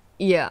 girlfriend.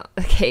 Yeah,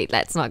 okay,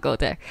 let's not go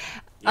there.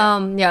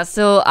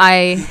 So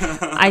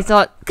I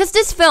thought... Because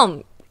this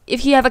film,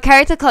 if you have a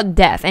character called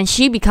Death, and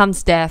she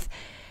becomes Death,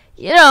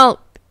 no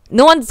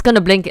one's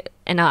gonna blink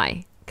an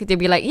eye. Because they'll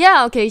be like,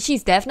 yeah, okay,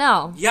 she's Death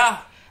now.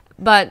 Yeah.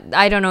 But,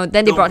 I don't know,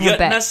 then they brought her back.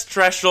 The weirdness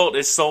threshold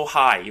is so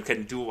high, you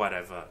can do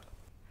whatever.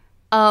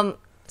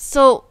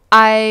 So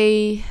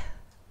I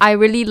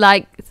really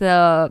like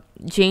the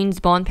James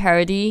Bond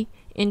parody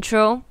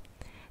intro.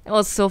 It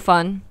was so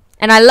fun.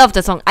 And I love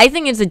the song. I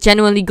think it's a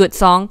genuinely good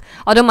song.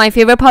 Although my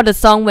favorite part of the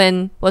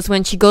song was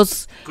when she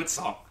goes... Good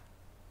song.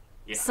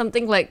 Yeah.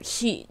 Something like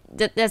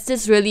there's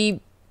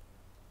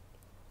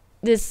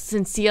this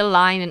sincere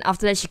line, and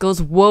after that she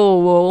goes, whoa,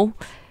 whoa,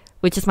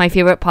 which is my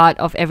favorite part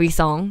of every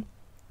song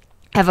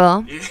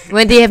ever.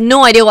 When they have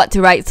no idea what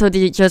to write, so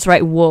they just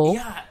write whoa.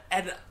 Yeah,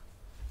 and...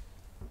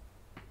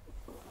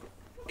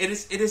 It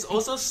is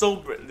also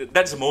so...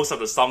 That's most of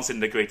the songs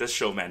in The Greatest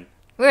Showman.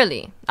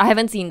 Really? I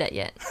haven't seen that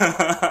yet.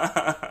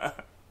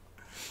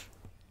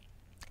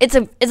 It's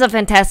a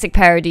fantastic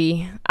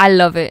parody. I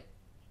love it.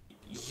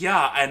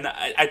 Yeah, and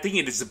I think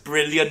it is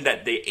brilliant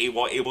that they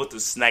were able to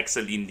snag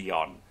Celine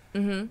Dion.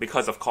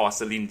 Because, of course,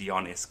 Celine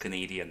Dion is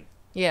Canadian.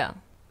 Yeah.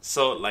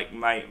 So, like,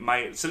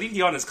 my Celine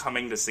Dion is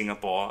coming to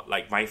Singapore.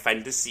 Like, my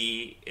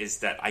fantasy is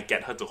that I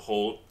get her to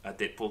hold a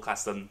Deadpool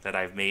custom that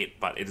I've made,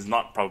 but it is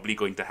not probably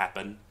going to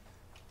happen.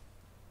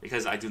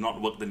 Because I do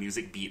not work the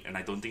music beat, and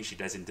I don't think she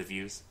does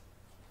interviews.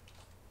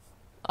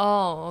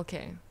 Oh,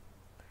 okay.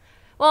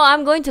 Well,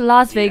 I'm going to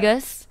Las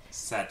Vegas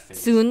Sad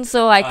face. soon,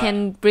 so I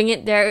can bring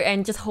it there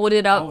and just hold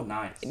it up Oh,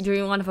 nice.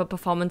 during one of her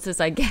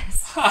performances, I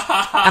guess.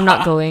 I'm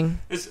not going.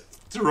 Just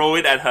throw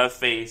it at her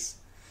face.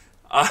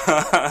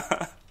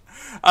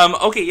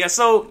 Okay, yeah,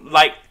 so,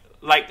 like,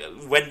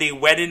 when they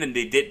went in and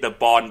they did the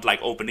Bond, like,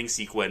 opening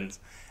sequence,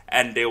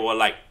 and they were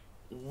like,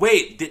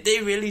 wait, did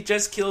they really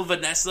just kill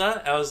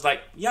Vanessa? I was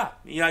like, yeah,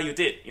 you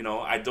did. You know,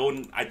 I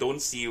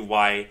don't see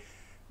why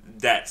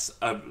that's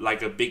a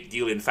big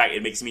deal. In fact,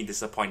 it makes me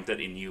disappointed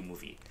in you,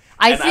 movie.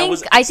 I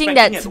think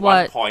that's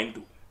what.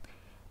 Point,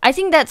 I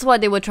think that's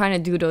what they were trying to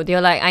do, though. They're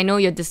like, I know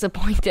you're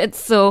disappointed,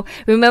 so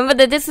remember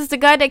that this is the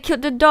guy that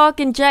killed the dog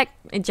in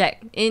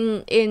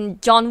in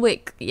John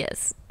Wick.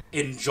 Yes.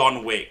 In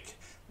John Wick.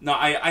 Now,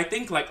 I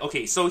think, like,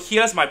 okay, so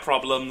here's my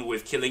problem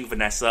with killing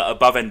Vanessa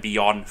above and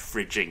beyond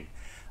fridging.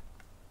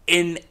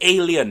 In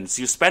Aliens,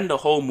 you spend the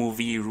whole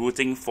movie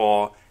rooting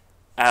for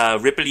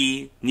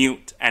Ripley,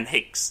 Newt, and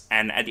Hicks,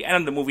 and at the end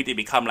of the movie, they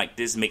become like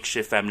this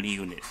makeshift family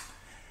unit.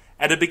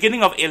 At the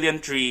beginning of Alien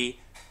 3,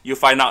 you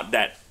find out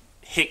that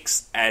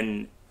Hicks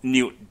and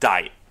Newt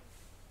died.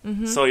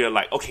 So you're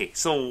like, okay,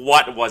 so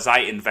what was I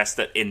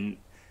invested in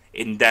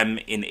them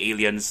in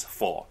Aliens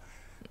for?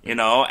 You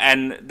know,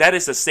 and that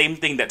is the same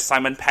thing that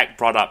Simon Pegg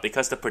brought up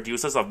because the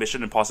producers of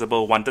Mission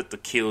Impossible wanted to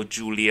kill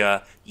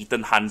Julia,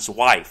 Ethan Hunt's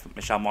wife,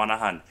 Michelle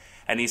Monaghan.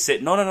 And he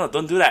said, no,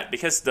 don't do that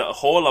because the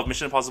whole of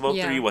Mission Impossible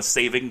 3 was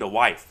saving the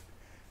wife.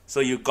 So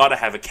you gotta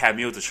have a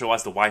cameo to show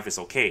us the wife is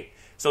okay.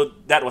 So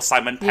that was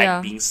Simon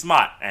Pegg being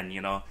smart and,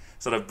 you know,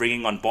 sort of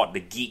bringing on board the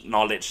geek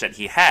knowledge that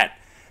he had.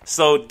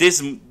 So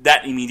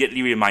that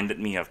immediately reminded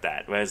me of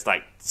that. Where it's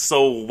like,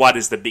 so what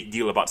is the big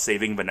deal about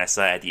saving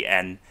Vanessa at the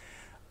end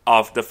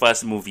of the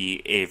first movie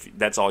if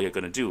that's all you're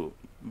going to do?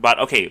 But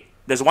okay,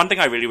 there's one thing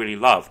I really, really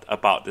loved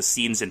about the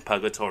scenes in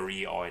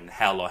Purgatory or in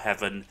Hell or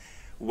Heaven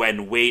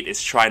when Wade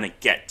is trying to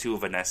get to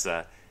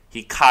Vanessa.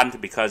 He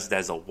can't because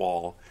there's a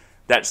wall.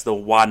 That's the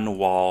one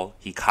wall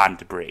he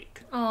can't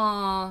break.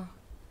 Aww.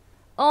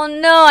 Oh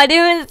no, I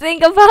didn't even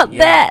think about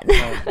that.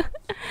 No.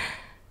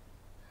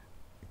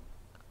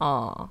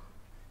 Aww.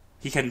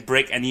 He can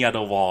break any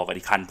other wall, but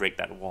he can't break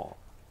that wall.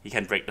 He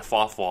can break the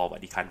fourth wall,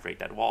 but he can't break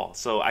that wall.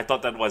 So I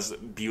thought that was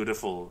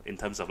beautiful in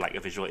terms of like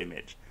a visual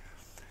image.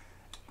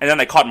 And then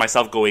I caught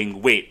myself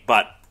going, wait,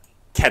 but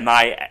can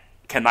I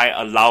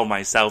allow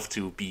myself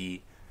to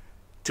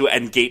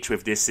engage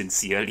with this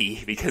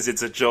sincerely? Because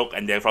it's a joke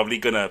and they're probably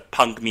gonna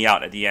punk me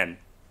out at the end.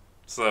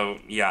 So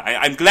yeah,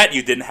 I'm glad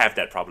you didn't have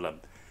that problem.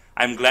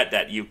 I'm glad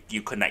that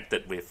you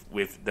connected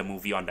with the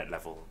movie on that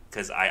level.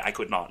 Because I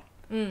could not.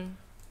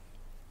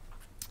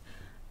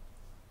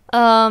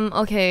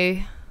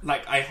 Okay.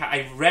 Like,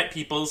 I read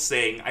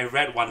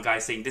one guy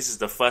saying this is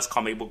the first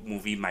comic book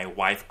movie my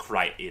wife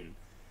cried in.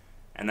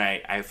 And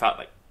I felt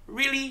like,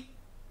 really?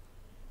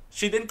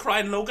 She didn't cry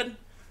in Logan?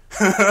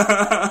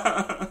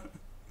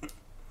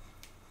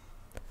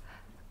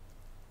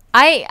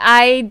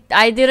 I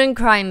didn't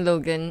cry in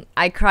Logan.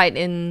 I cried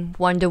in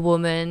Wonder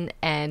Woman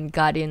and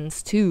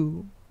Guardians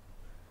 2.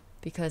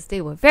 Because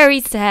they were very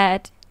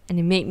sad. And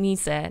it made me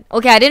sad.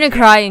 Okay, I didn't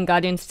cry in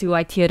Guardians 2.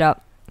 I teared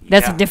up.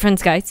 That's the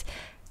difference, guys.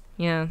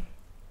 Yeah.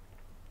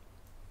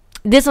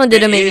 This one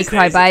didn't make me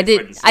cry, but I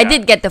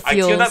did get the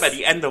feels. I teared up at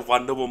the end of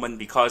Wonder Woman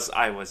because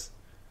I was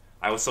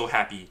so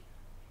happy.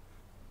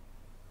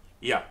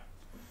 Yeah.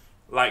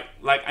 Like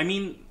I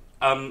mean,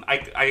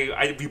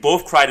 we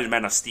both cried in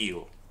Man of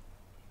Steel.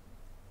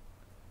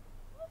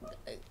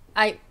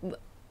 I think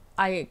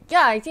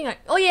I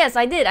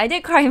did. I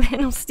did cry in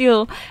Man of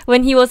Steel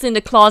when he was in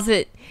the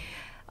closet.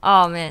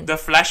 Oh man. The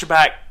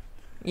flashback.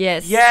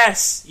 Yes.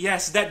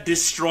 Yes, that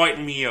destroyed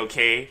me,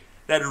 okay?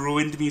 That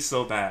ruined me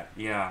so bad.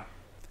 Yeah.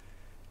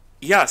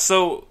 Yeah,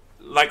 so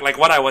like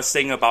what I was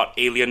saying about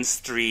Aliens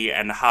 3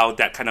 and how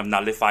that kind of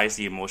nullifies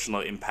the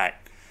emotional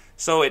impact.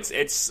 So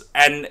it's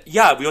and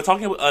yeah, we were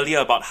talking earlier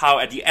about how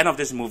at the end of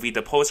this movie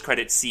the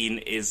post-credit scene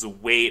is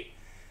Wade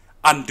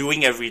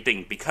undoing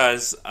everything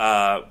because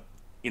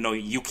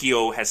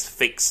Yukio has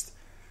fixed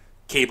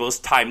Cable's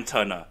time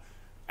turner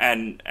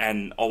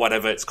and or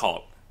whatever it's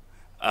called.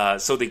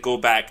 So they go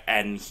back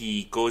and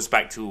he goes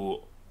back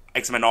to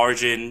X-Men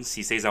Origins.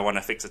 He says, I want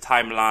to fix a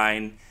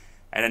timeline.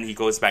 And then he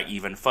goes back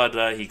even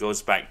further. He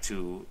goes back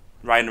to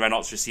Ryan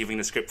Reynolds receiving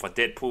the script for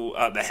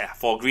Deadpool,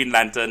 for Green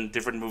Lantern,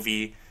 different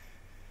movie.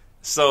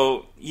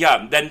 So,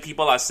 yeah, then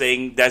people are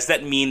saying, does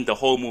that mean the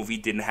whole movie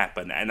didn't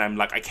happen? And I'm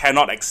like, I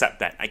cannot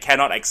accept that. I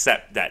cannot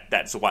accept that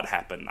that's what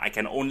happened. I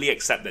can only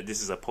accept that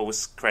this is a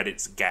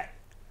post-credits gag.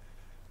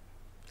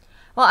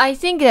 Well, I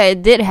think that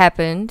it did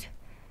happen,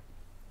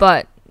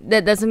 but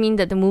that doesn't mean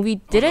that the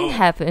movie didn't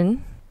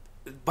happen.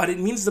 but it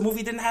means the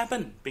movie didn't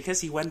happen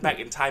because he went back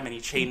in time and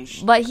he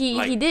changed. But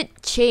he did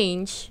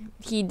change.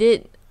 He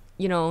did,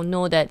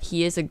 know that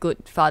he is a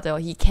good father, or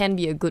he can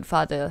be a good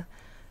father.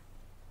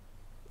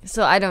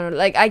 So I don't know.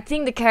 Like, I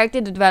think the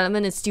character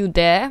development is still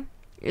there.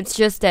 It's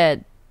just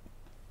that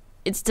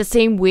it's the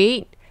same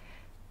weight.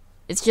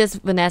 It's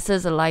just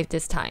Vanessa's alive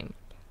this time.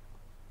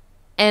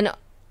 And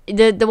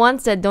the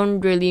ones that don't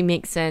really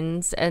make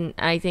sense, and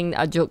I think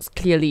our jokes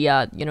clearly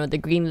are, the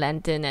Green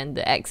Lantern and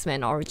the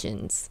X-Men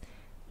origins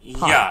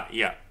part.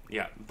 Yeah.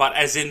 But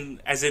as in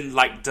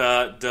like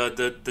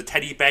the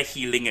teddy bear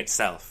healing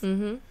itself,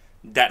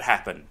 that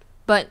happened.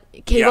 But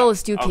Cable is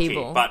still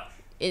Cable. Okay, but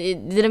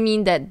it didn't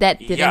mean that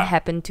didn't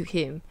happen to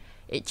him.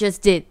 It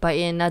just did, but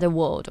in another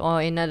world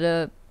or in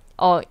an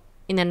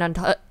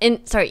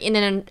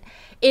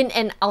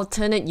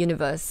alternate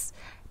universe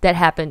that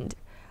happened.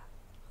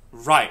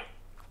 Right.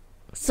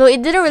 So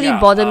it didn't really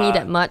bother me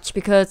that much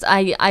because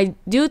I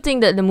do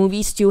think that the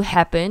movie still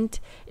happened.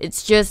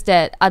 It's just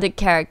that other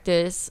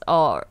characters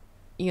or,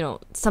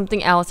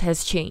 something else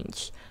has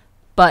changed.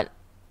 But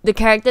the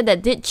character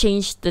that did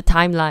change the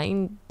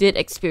timeline did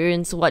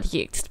experience what he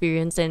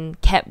experienced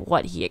and kept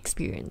what he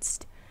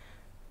experienced.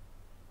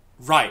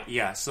 Right,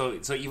 yeah. So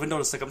even though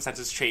the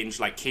circumstances change,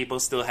 like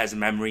Cable still has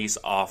memories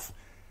of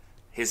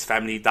his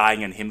family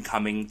dying and him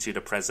coming to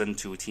the present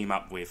to team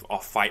up with, or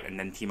fight and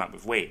then team up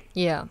with Wade.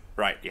 Yeah.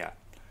 Right, yeah.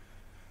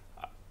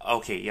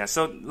 Okay, yeah.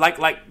 So like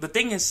the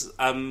thing is,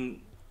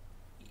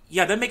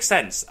 yeah, that makes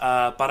sense.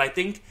 But I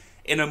think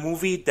in a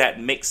movie that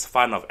makes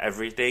fun of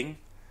everything,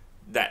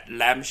 that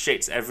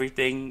lampshades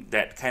everything,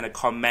 that kind of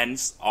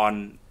comments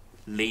on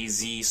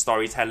lazy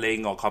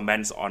storytelling or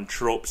comments on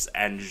tropes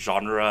and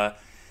genre,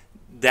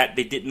 that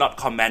they did not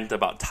comment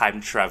about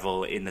time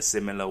travel in a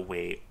similar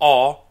way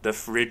or the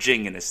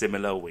fridging in a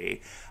similar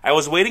way. I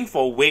was waiting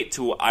for Wade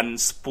to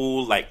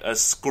unspool like a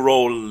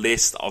scroll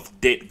list of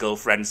dead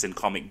girlfriends in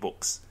comic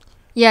books.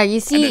 Yeah, you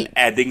see, and then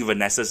adding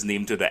Vanessa's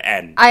name to the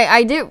end.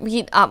 I did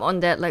read up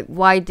on that, like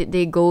why did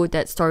they go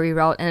that story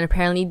route, and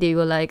apparently they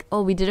were like,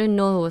 oh, we didn't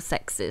know it was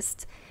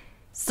sexist.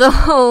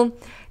 So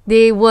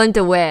they weren't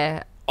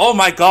aware. Oh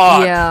my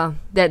god. Yeah,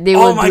 that they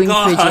were doing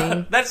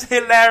fridging. That's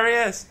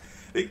hilarious.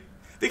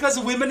 Because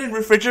women in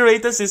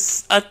refrigerators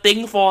is a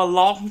thing for a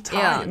long time.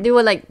 Yeah,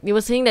 they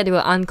were saying that they were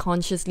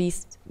unconsciously,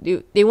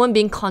 they weren't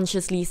being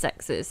consciously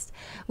sexist,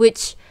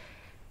 which,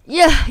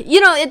 yeah,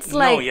 it's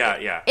like,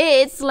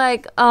 it's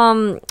like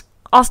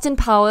Austin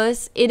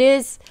Powers. It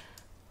is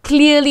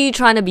clearly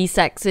trying to be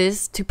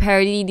sexist to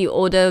parody the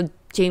older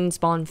James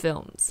Bond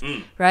films,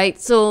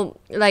 right? So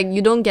like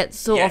you don't get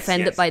so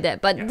offended by that.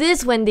 But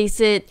this, when they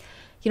said,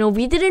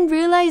 we didn't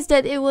realize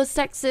that it was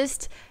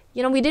sexist.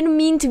 We didn't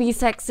mean to be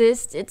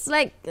sexist. It's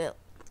like,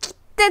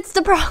 that's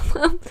the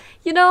problem.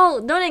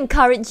 Don't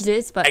encourage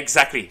this, but...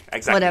 Exactly.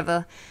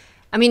 Whatever.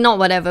 I mean, not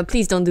whatever.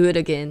 Please don't do it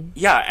again.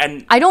 Yeah,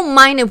 and... I don't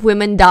mind if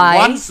women die.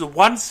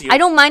 Once you... I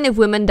don't mind if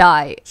women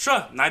die.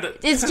 Sure, neither...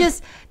 It's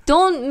just,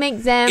 don't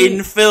make them...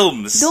 In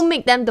films. Don't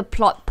make them the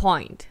plot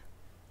point.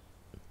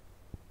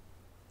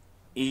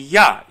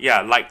 Yeah,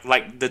 like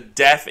the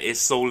death is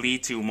solely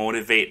to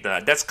motivate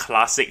that's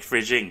classic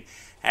fridging.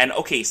 And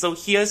okay, so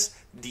here's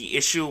the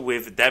issue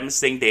with them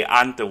saying they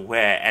aren't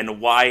aware, and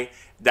why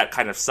that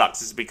kind of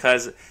sucks is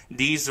because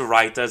these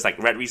writers like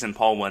Red Reese and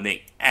Paul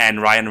Wernick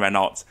and Ryan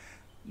Reynolds,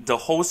 the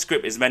whole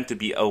script is meant to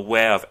be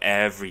aware of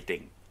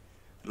everything.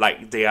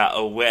 Like, they are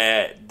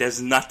aware,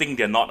 there's nothing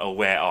they're not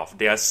aware of.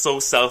 They are so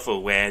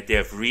self-aware, they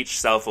have reached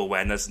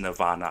self-awareness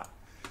nirvana.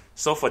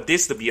 So for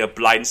this to be a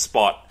blind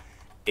spot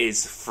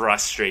is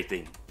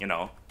frustrating,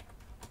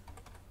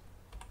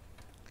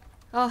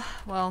 Oh,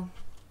 well...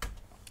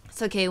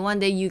 It's okay, one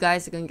day you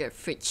guys are gonna get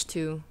fridged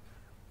too.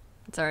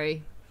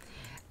 Sorry.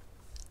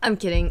 I'm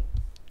kidding.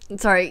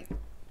 Sorry.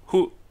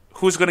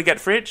 Who's gonna get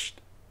fridged?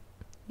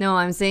 No,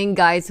 I'm saying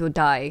guys will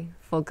die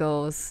for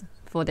girls,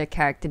 for their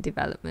character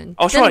development.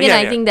 Oh, sure,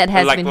 I think that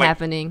has been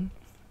happening.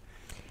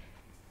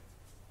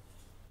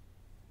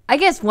 I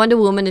guess Wonder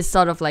Woman is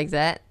sort of like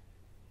that.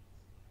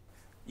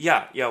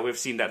 Yeah, we've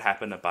seen that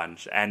happen a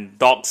bunch. And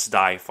dogs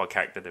die for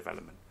character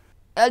development.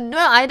 No,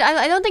 I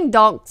don't think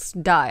dogs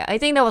die. I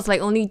think that was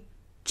like only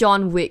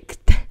John Wick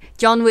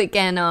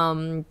and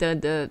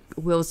the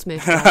Will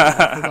Smith film,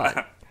 I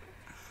forgot.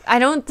 I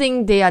don't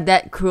think they are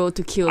that cruel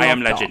to kill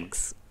dogs. Legend.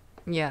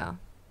 Yeah.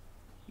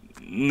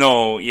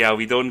 No,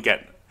 we don't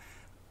get...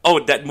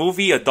 Oh, that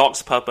movie, A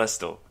Dog's Purpose,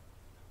 though.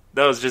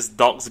 That was just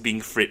dogs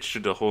being fridged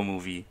through the whole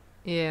movie.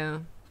 Yeah.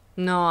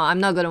 No, I'm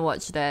not gonna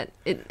watch that.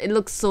 It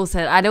looks so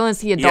sad. I don't want to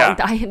see a dog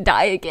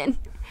die again.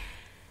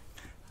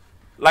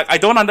 Like, I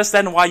don't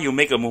understand why you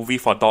make a movie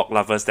for dog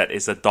lovers that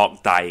is a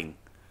dog dying.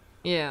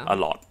 Yeah. A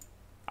lot.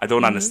 I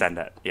don't understand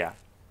that. Yeah.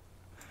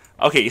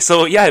 Okay,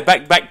 so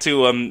back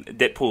to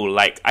Deadpool.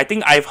 Like, I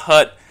think I've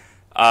heard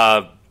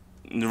Ryan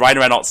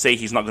Reynolds say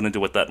he's not going to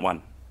do a third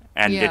one.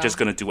 And they're just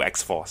going to do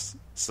X-Force.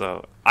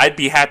 So, I'd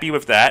be happy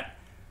with that.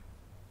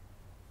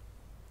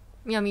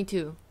 Yeah, me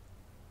too.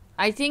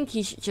 I think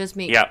he should just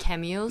make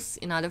cameos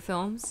in other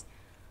films.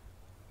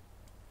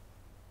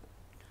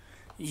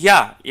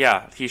 Yeah,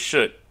 he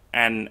should.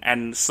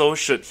 and so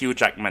should Hugh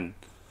Jackman.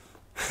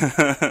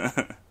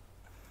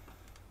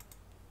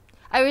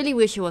 I really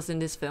wish he was in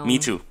this film. Me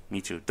too.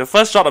 The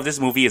first shot of this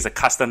movie is a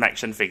custom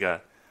action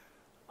figure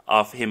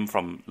of him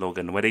from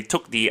Logan, where they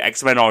took the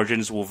X-Men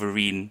Origins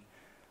Wolverine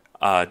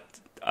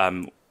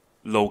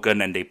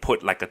Logan and they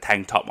put like a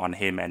tank top on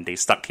him and they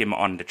stuck him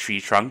on the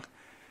tree trunk.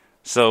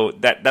 So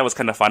that was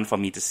kind of fun for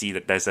me to see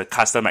that there's a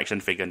custom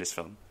action figure in this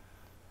film.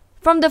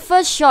 From the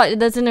first shot, it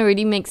doesn't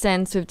really make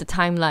sense with the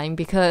timeline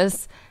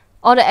because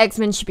all the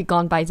X-Men should be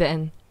gone by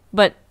then.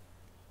 But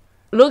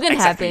Logan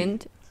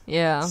happened.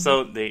 Yeah.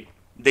 So they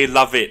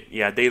love it.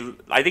 Yeah,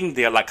 I think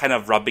they're like kind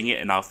of rubbing it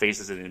in our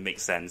faces and it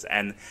makes sense.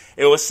 And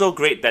it was so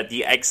great that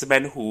the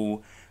X-Men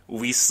who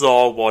we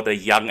saw were the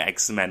young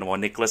X-Men, were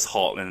Nicholas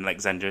Hoult and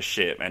Alexander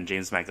Shipp and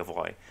James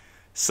McAvoy.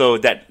 So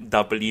that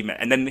doubly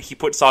and then he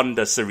puts on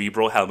the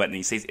Cerebro helmet and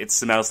he says it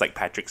smells like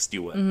Patrick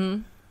Stewart.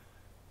 Mm-hmm.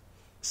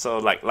 So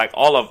like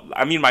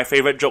my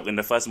favorite joke in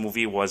the first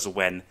movie was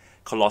when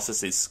Colossus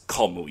says,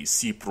 "Come we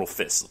see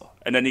Professor,"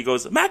 and then he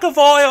goes,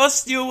 "McAvoy or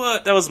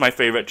Stewart." That was my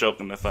favorite joke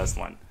in the first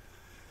one.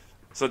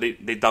 So they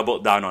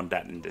doubled down on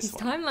that in this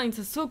one. Timelines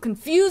are so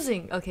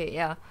confusing. Okay,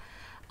 yeah.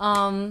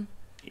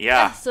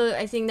 Yeah. So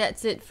I think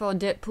that's it for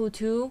Deadpool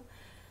 2.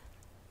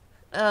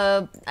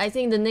 I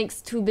think the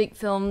next two big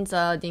films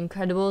are The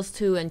Incredibles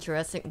 2 and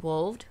Jurassic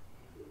World.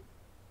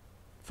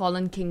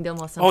 Fallen Kingdom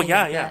or something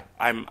like that.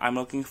 I'm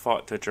looking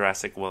forward to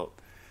Jurassic World.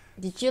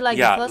 Did you like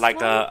the first one?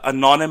 Yeah, like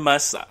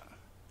Anonymous.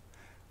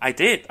 I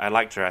did. I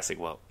liked Jurassic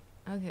World.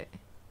 Okay.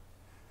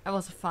 That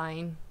was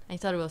fine. I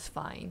thought it was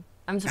fine.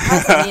 I'm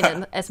surprised it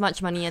made as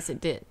much money as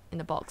it did in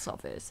the box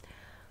office.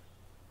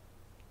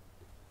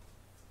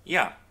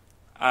 Yeah.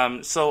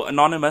 So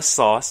Anonymous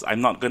Source,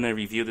 I'm not going to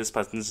review this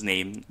person's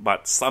name,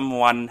 but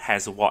someone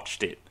has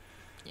watched it.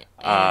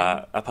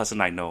 Yeah. A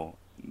person I know.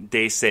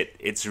 They said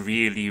it's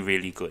really,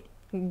 really good.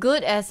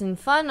 Good as in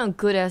fun or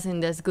good as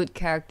in there's good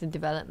character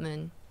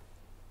development?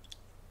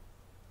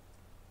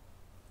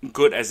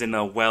 Good as in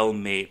a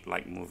well-made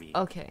movie.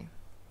 Okay.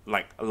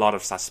 Like a lot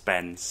of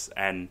suspense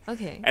and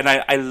okay. And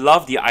I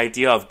love the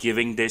idea of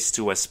giving this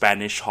to a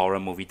Spanish horror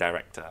movie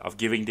director, of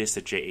giving this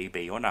to J.A.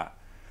 Bayona.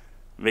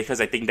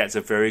 Because I think that's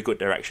a very good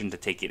direction to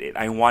take it in.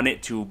 I want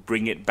it to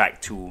bring it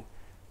back to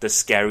the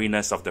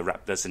scariness of the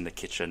raptors in the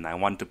kitchen. I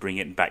want to bring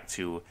it back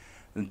to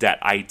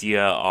that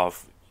idea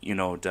of,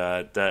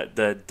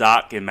 the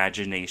dark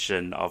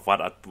imagination of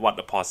what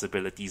the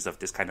possibilities of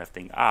this kind of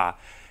thing are.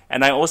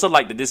 And I also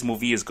like that this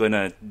movie is going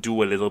to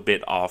do a little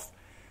bit of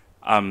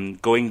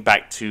going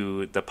back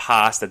to the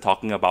past and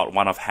talking about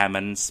one of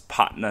Hammond's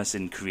partners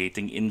in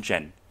creating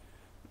InGen.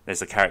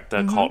 There's a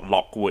character called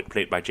Lockwood,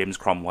 played by James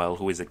Cromwell,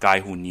 who is a guy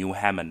who knew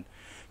Hammond.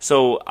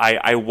 So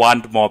I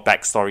want more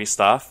backstory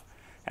stuff,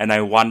 and I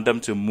want them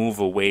to move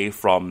away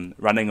from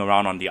running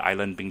around on the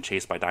island being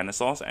chased by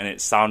dinosaurs, and it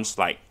sounds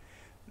like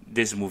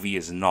this movie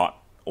is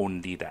not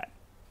only that.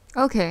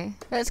 Okay,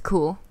 that's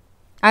cool.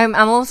 I'm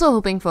also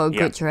hoping for a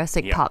good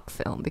Jurassic Park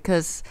film,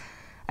 because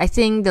I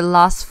think the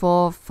last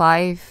 4,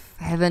 5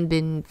 haven't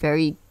been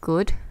very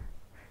good.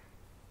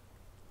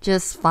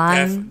 Just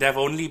fine. There have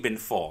only been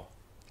 4.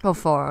 Oh,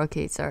 4.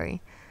 Okay,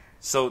 sorry.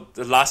 So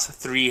the last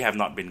 3 have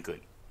not been good.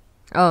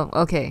 Oh,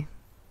 okay.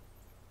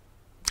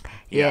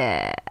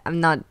 Yeah, I'm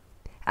not.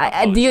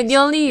 The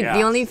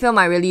only film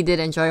I really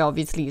did enjoy,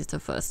 obviously, is the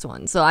first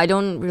one. So I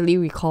don't really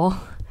recall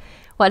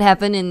what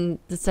happened in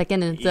the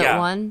second and third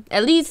one.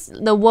 At least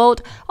the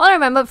world. All I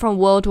remember from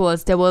World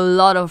was there were a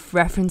lot of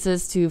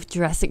references to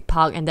Jurassic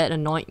Park, and that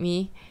annoyed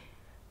me.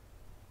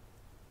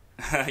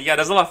 Yeah,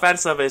 there's a lot of fan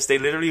service. They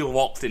literally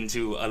walked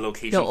into a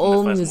location the from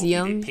old the first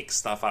museum. movie. They picked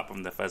stuff up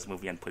from the first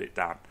movie and put it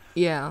down.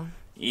 Yeah.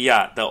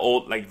 Yeah, the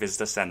old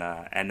visitor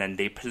center, and then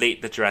they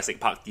played the Jurassic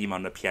Park theme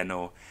on the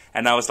piano.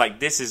 And I was like,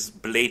 this is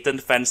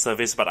blatant fan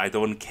service, but I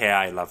don't care.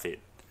 I love it.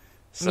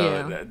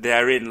 So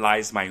therein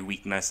lies my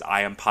weakness.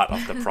 I am part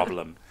of the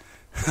problem.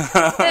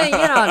 Hey,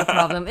 you're not a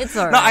problem. It's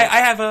alright. No, I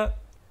have a.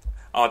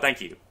 Oh,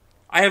 thank you.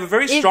 I have a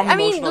very strong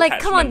emotional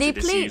attachment to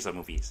this series of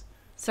movies.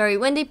 Sorry,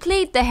 when they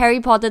played the Harry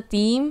Potter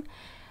theme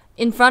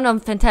in front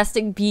of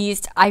Fantastic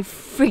Beasts, I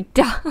freaked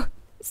out.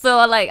 So,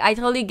 I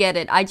totally get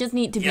it. I just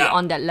need to be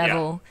on that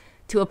level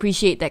to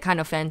appreciate that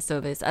kind of fan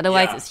service.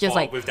 Otherwise, it's just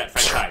with that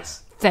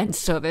franchise. Fan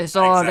service.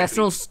 Oh, there's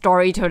no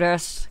story to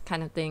this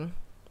kind of thing.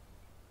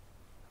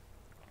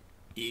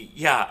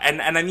 Yeah,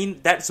 and I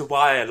mean, that's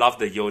why I love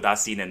the Yoda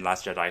scene in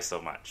Last Jedi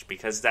so much.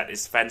 Because that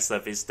is fan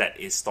service, that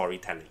is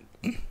storytelling.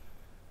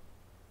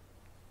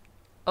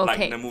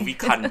 Okay. The movie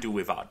can't do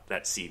without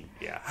that scene.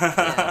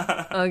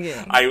 Yeah.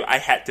 Okay. I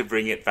had to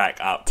bring it back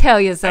up. Tell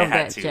yourself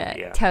that, Jack.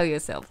 Yeah. Tell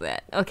yourself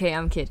that. Okay,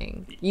 I'm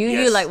kidding.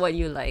 You like what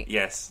you like.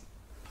 Yes.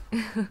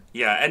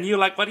 Yeah, and you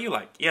like what you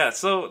like. Yeah,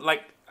 so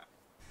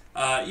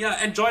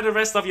enjoy the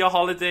rest of your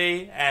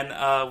holiday, and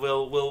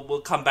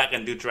we'll come back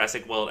and do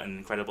Jurassic World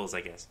and Incredibles,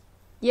 I guess.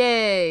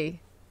 Yay!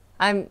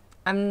 I guess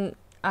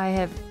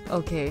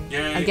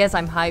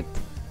I'm hyped.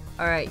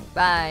 All right,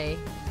 bye.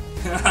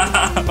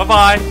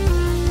 Bye-bye.